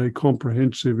in a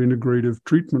comprehensive, integrative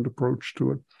treatment approach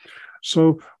to it.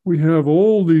 So we have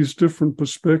all these different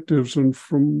perspectives, and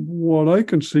from what I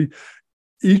can see,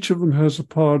 each of them has a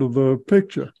part of the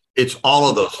picture. It's all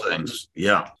of those things.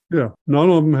 Yeah. Yeah.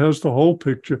 None of them has the whole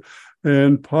picture.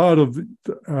 And part of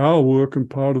our work and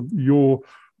part of your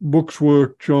book's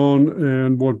work, John,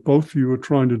 and what both of you are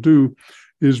trying to do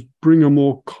is bring a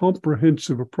more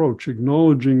comprehensive approach,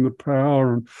 acknowledging the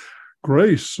power and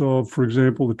grace of, for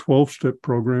example, the 12-step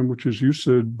program, which, as you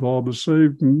said, Bob, has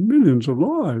saved millions of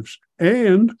lives.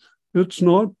 And it's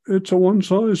a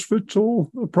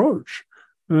one-size-fits-all approach.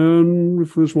 And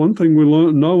if there's one thing we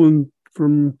know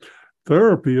from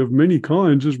therapy of many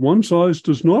kinds is one size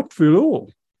does not fit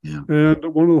all. Yeah. And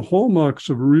one of the hallmarks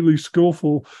of a really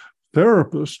skillful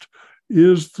therapist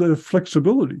is their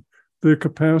flexibility, their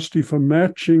capacity for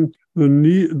matching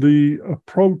the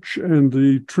approach and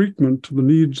the treatment to the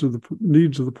needs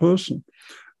of the person.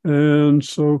 And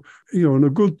so, and a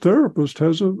good therapist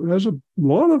has a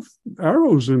lot of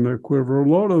arrows in their quiver, a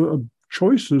lot of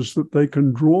choices that they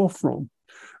can draw from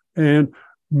and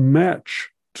match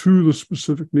to the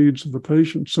specific needs of the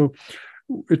patient. So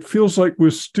it feels like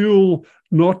we're still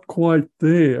not quite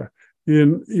there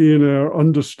in our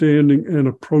understanding and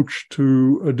approach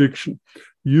to addiction.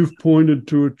 You've pointed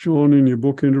to it, John, in your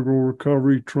book, Integral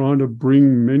Recovery, trying to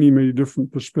bring many, many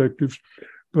different perspectives,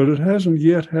 but it hasn't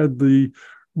yet had the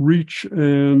reach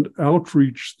and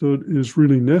outreach that is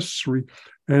really necessary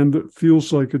and that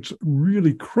feels like it's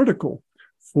really critical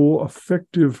for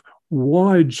effective,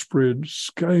 widespread,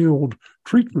 scaled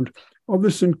treatment of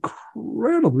this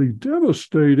incredibly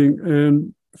devastating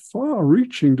and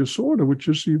far-reaching disorder, which,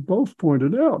 as you both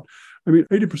pointed out, I mean,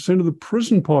 80% of the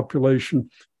prison population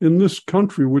in this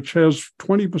country, which has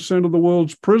 20% of the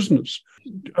world's prisoners,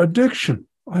 addiction.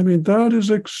 I mean, that is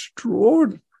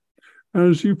extraordinary. And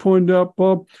as you pointed out,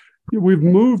 Bob, we've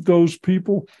moved those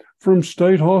people from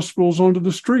state hospitals onto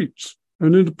the streets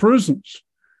and into prisons.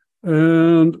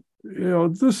 And,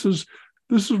 this is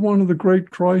one of the great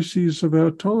crises of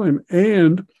our time.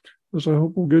 And as I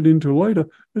hope we'll get into later,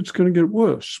 it's going to get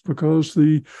worse because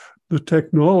the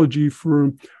technology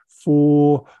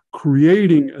for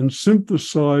creating and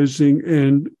synthesizing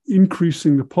and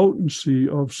increasing the potency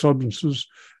of substances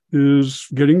is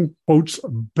getting, quotes,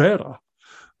 better.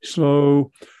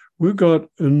 So we've got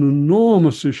an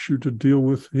enormous issue to deal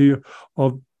with here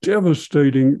of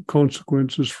devastating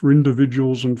consequences for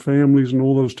individuals and families and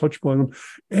all those touched by them,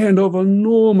 and of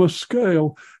enormous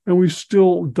scale. And we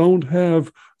still don't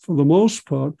have, for the most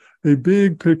part, a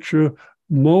big picture,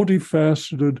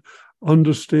 multifaceted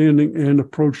understanding and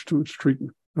approach to its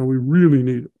treatment. And we really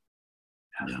need it.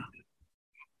 Yeah.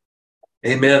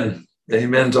 Amen.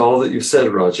 Amen to all that you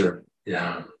said, Roger.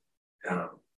 Yeah. Yeah.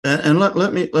 And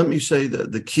let me say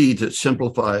that the key to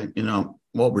simplify,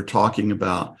 what we're talking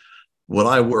about, what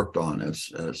I worked on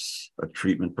as a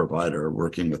treatment provider,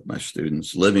 working with my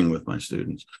students, living with my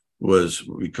students, was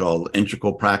what we call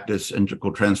integral practice,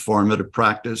 integral transformative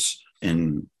practice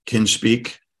in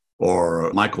Kinspeak,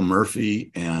 or Michael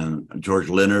Murphy and George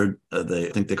Leonard. I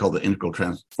think they call the integral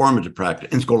transformative practice,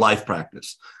 integral life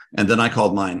practice. And then I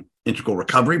called mine integral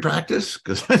recovery practice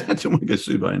because I didn't want to get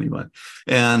sued by anybody.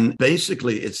 And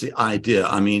basically, it's the idea.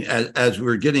 I mean, as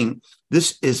we're getting,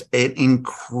 this is an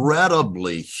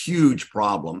incredibly huge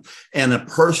problem and a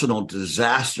personal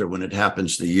disaster when it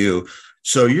happens to you.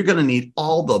 So you're going to need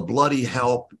all the bloody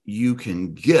help you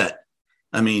can get.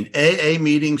 I mean, AA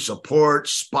meeting, support,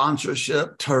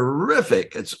 sponsorship,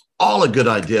 terrific. It's all a good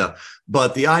idea.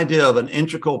 But the idea of an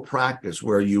integral practice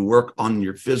where you work on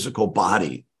your physical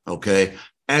body, okay,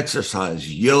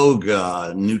 exercise,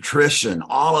 yoga, nutrition,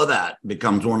 all of that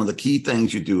becomes one of the key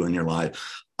things you do in your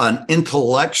life. An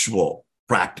intellectual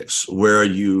practice where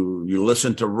you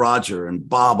listen to Roger and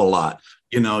Bob a lot.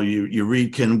 You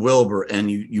read Ken Wilber and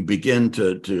you begin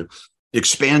to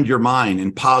expand your mind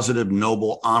in positive,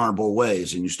 noble, honorable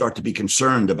ways. And you start to be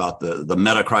concerned about the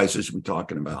meta crisis we're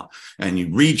talking about. And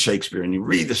you read Shakespeare and you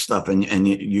read this stuff and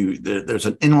there's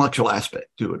an intellectual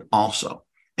aspect to it also.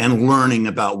 And learning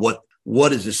about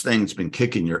what is this thing that's been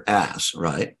kicking your ass,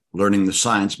 right? Learning the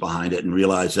science behind it and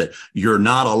realize that you're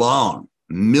not alone.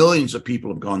 Millions of people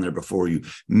have gone there before you.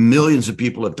 Millions of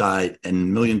people have died and a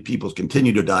million people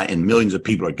continue to die and millions of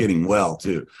people are getting well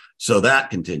too. So that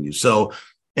continues.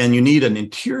 And you need an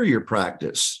interior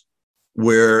practice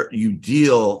where you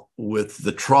deal with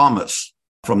the traumas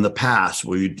from the past,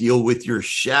 where you deal with your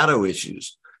shadow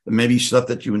issues, maybe stuff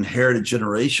that you inherited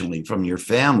generationally from your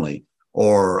family,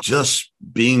 or just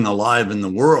being alive in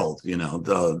the world,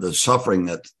 the suffering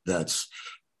that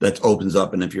opens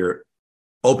up. And if you're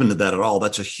open to that at all,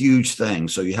 that's a huge thing.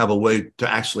 So you have a way to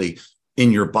actually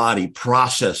in your body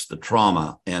process the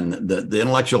trauma, and the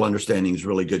intellectual understanding is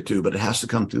really good too, but it has to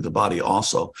come through the body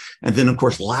also. And then, of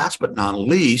course, last but not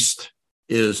least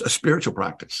is a spiritual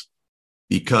practice,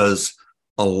 because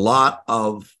a lot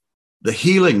of the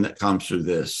healing that comes through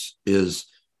this is,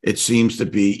 it seems to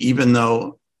be, even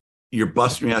though you're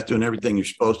busting your ass doing everything you're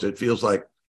supposed to, it feels like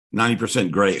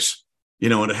 90% grace.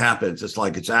 When it happens, it's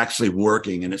like it's actually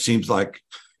working, and it seems like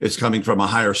it's coming from a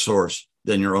higher source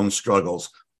than your own struggles.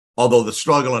 Although the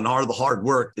struggle and the hard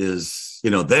work is,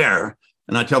 there.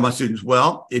 And I tell my students,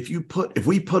 well, if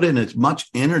we put in as much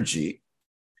energy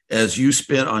as you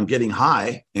spent on getting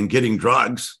high and getting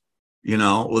drugs,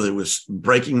 whether it was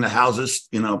breaking the houses,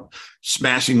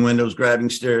 smashing windows, grabbing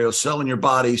stereos, selling your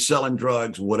body, selling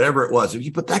drugs, whatever it was, if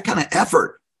you put that kind of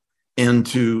effort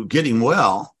into getting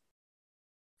well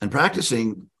and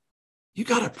practicing, you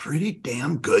got a pretty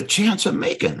damn good chance of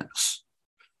making this.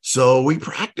 So we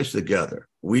practice together.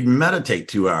 We'd meditate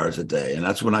 2 hours a day. And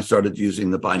that's when I started using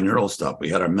the binaural stuff. We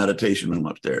had our meditation room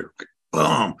upstairs.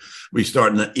 Boom. We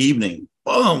start in the evening.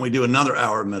 Boom. We do another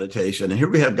hour of meditation. And here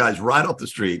we have guys right off the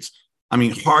streets. I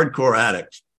mean, hardcore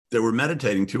addicts that were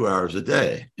meditating 2 hours a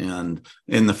day. And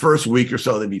in the first week or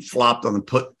so, they'd be flopped on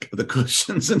the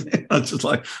cushions. And it's just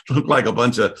looked like a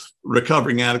bunch of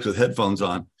recovering addicts with headphones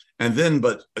on. And then,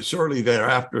 but shortly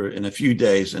thereafter, in a few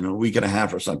days, in a week and a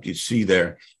half or something, you see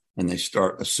there, and they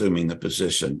start assuming the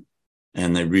position,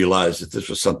 and they realize that this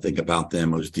was something about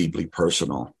them that was deeply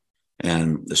personal.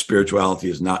 And the spirituality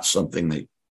is not something that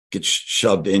gets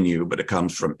shoved in you, but it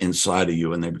comes from inside of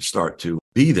you. And they would start to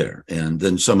be there. And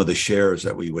then some of the shares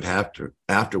that we would have to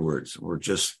afterwards were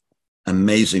just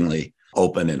amazingly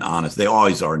open and honest. They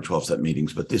always are in 12-step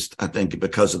meetings, but this, I think,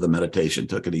 because of the meditation,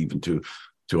 took it even to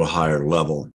a higher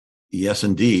level. Yes,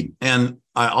 indeed. And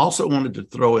I also wanted to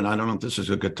throw in, I don't know if this is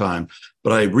a good time,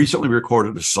 but I recently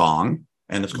recorded a song,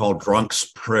 and it's called Drunk's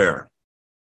Prayer.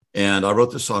 And I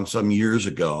wrote this song some years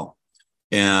ago,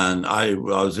 and I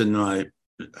was in my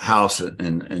house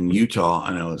in Utah,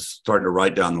 and I was starting to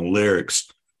write down the lyrics.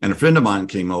 And a friend of mine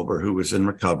came over who was in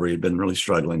recovery, had been really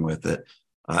struggling with it,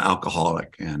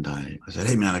 alcoholic. And I said,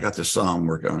 "Hey, man, I got this song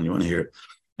working on. You want to hear it?"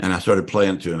 And I started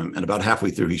playing to him. And about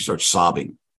halfway through, he starts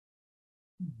sobbing.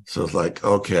 So it's like,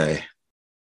 okay,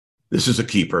 this is a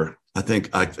keeper. I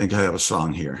think I have a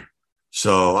song here.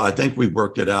 So I think we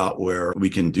worked it out where we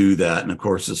can do that. And of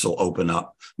course, this will open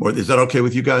up more. Is that okay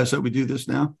with you guys that we do this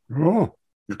now? Oh,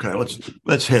 Okay,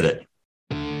 let's hit it.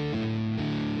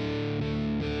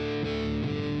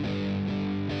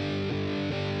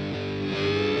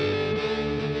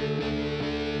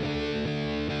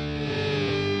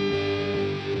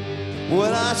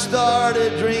 When I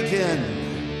started drinking,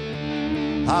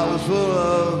 I was full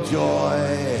of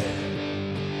joy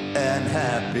and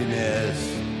happiness,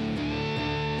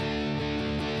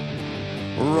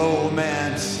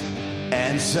 romance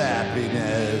and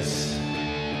sappiness,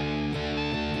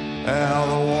 and all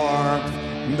the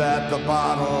warmth that the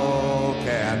bottle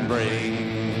can bring.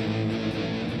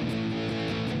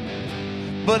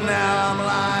 But now I'm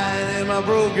lying in my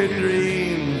broken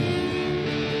dream,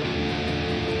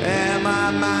 and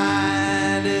my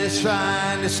mind is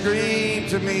trying to scream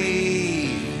to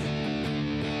me,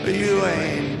 "You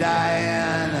ain't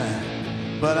dying,"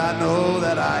 but I know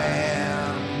that I am.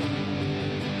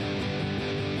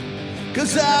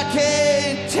 'Cause I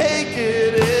can't take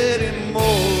it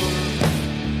anymore.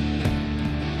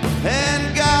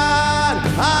 And God,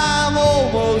 I'm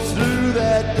almost through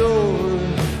that door.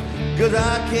 'Cause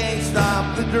I can't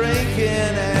stop the drinking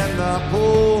and the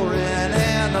pouring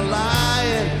and the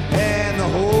lying and the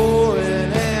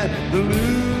whoring and the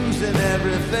losing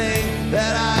everything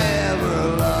that I ever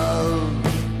loved.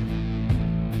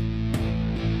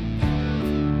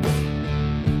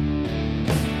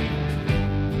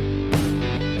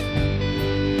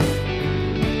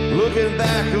 Looking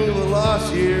back over the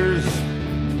lost years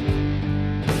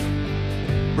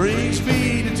brings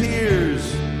me to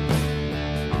tears,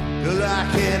 'cause I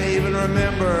can't even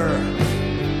remember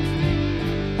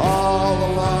all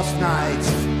the lost nights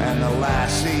and the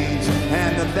last scenes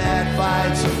and the bad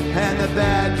fights and the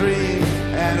bad dreams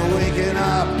and waking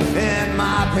up in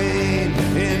my pain,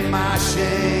 in my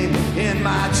shame, in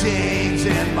my chains,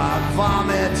 in my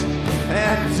vomit.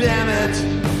 And damn it,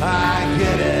 I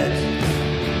get it.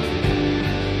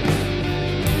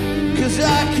 'Cause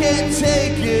I can't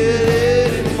take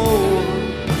it anymore.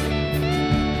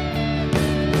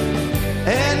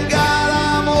 And God,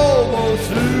 I'm almost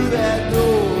through that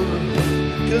door.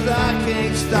 'Cause I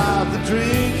can't stop the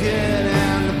drinking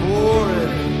and the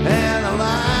pouring and the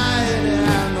lying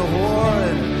and the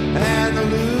whoring and the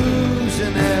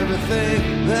losing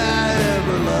everything that I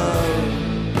ever loved.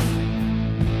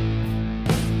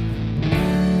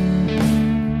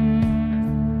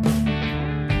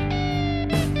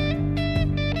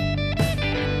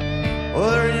 Well,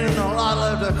 there ain't a lot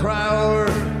left to cry over,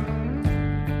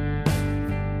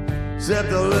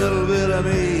 except a little bit of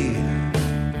me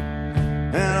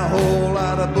and a whole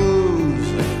lot of booze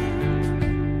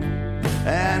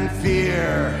and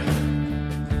fear,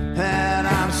 and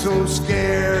I'm so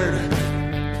scared.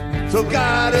 So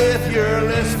God, if you're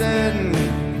listening,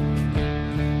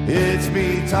 it's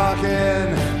me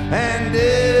talking, and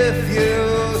if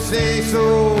you say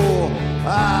so,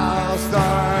 I'll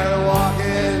start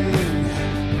walking.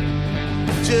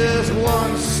 Just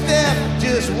one step,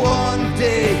 just one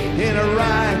day in a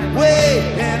right way,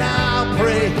 and I'll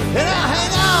pray and I'll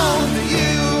hang on to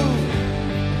you,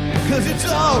 'cause it's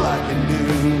all I can do,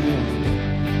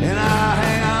 and I'll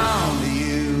hang on to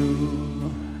you,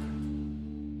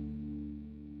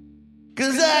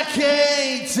 'cause I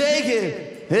can't take it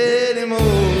anymore.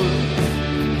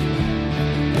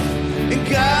 And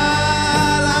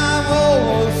God, I'm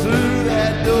almost through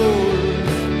that door.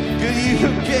 You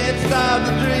can't stop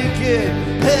the drinking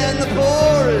and the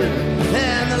pouring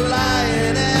and the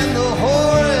lying and the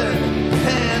whoring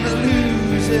and the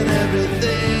losing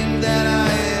everything that I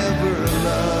ever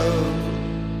loved.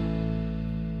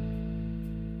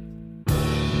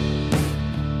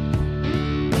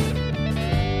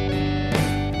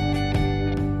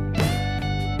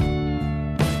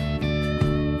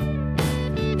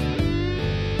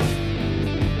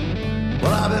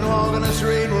 Well, I've been walking this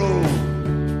straight road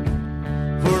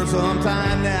for for some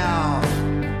time now,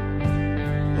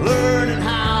 learning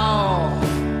how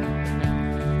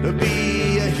to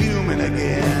be a human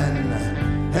again.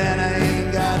 And I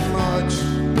ain't got much,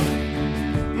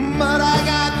 but I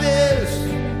got this.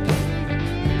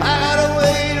 I got a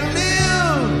way to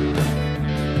live,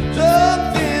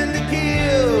 something to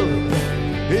give.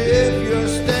 If you're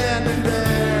standing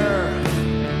there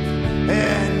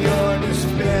and your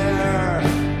despair,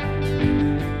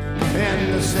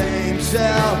 in the same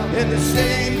cell, in the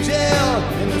same jail,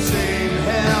 in the same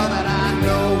hell that I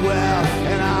know well,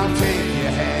 and I'll take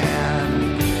your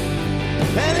hand,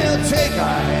 and he'll take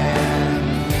our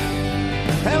hand,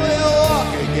 and we'll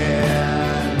walk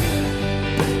again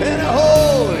in a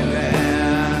holy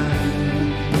land,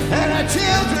 and our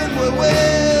children will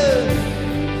win,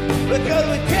 because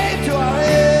we came to our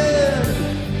end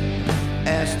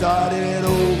and started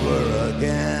over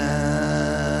again.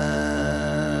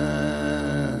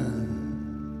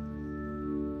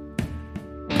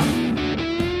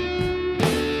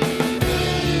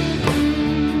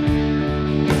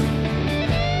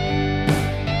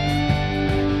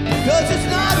 Cause it's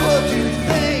not what you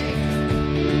think,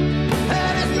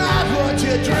 and it's not what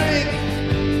you drink.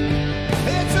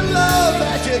 It's the love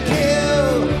that you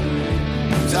give,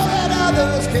 so that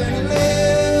others can live.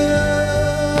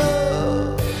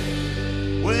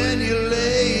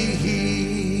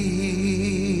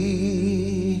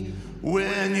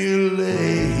 When you lay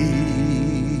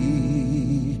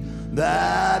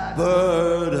that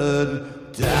burden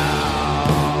down.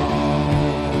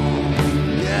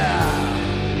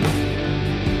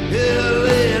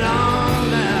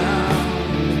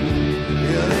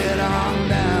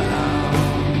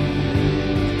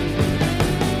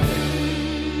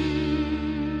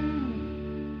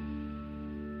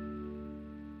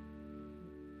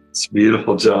 It's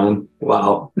beautiful, John.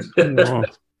 Wow. Wow.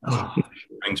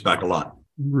 Brings back a lot.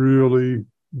 Really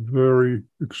very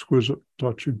exquisite,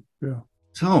 touching. Yeah.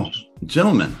 So,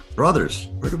 gentlemen, brothers,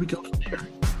 where do we go from here?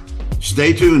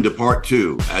 Stay tuned to part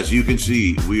 2. As you can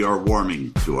see, we are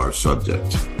warming to our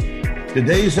subject.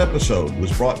 Today's episode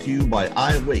was brought to you by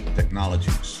iAwake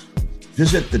Technologies.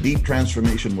 Visit the Deep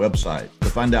Transformation website to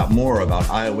find out more about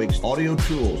iAwake's audio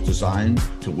tools designed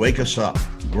to wake us up,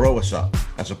 grow us up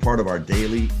as a part of our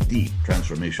daily deep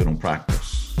transformational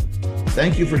practice.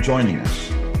 Thank you for joining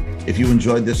us. If you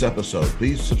enjoyed this episode,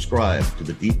 please subscribe to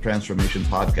the Deep Transformation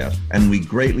Podcast, and we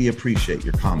greatly appreciate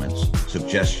your comments,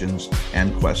 suggestions,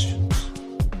 and questions.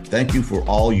 Thank you for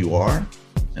all you are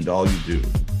and all you do.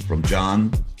 From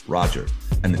John, Roger,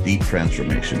 and the Deep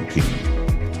Transformation team.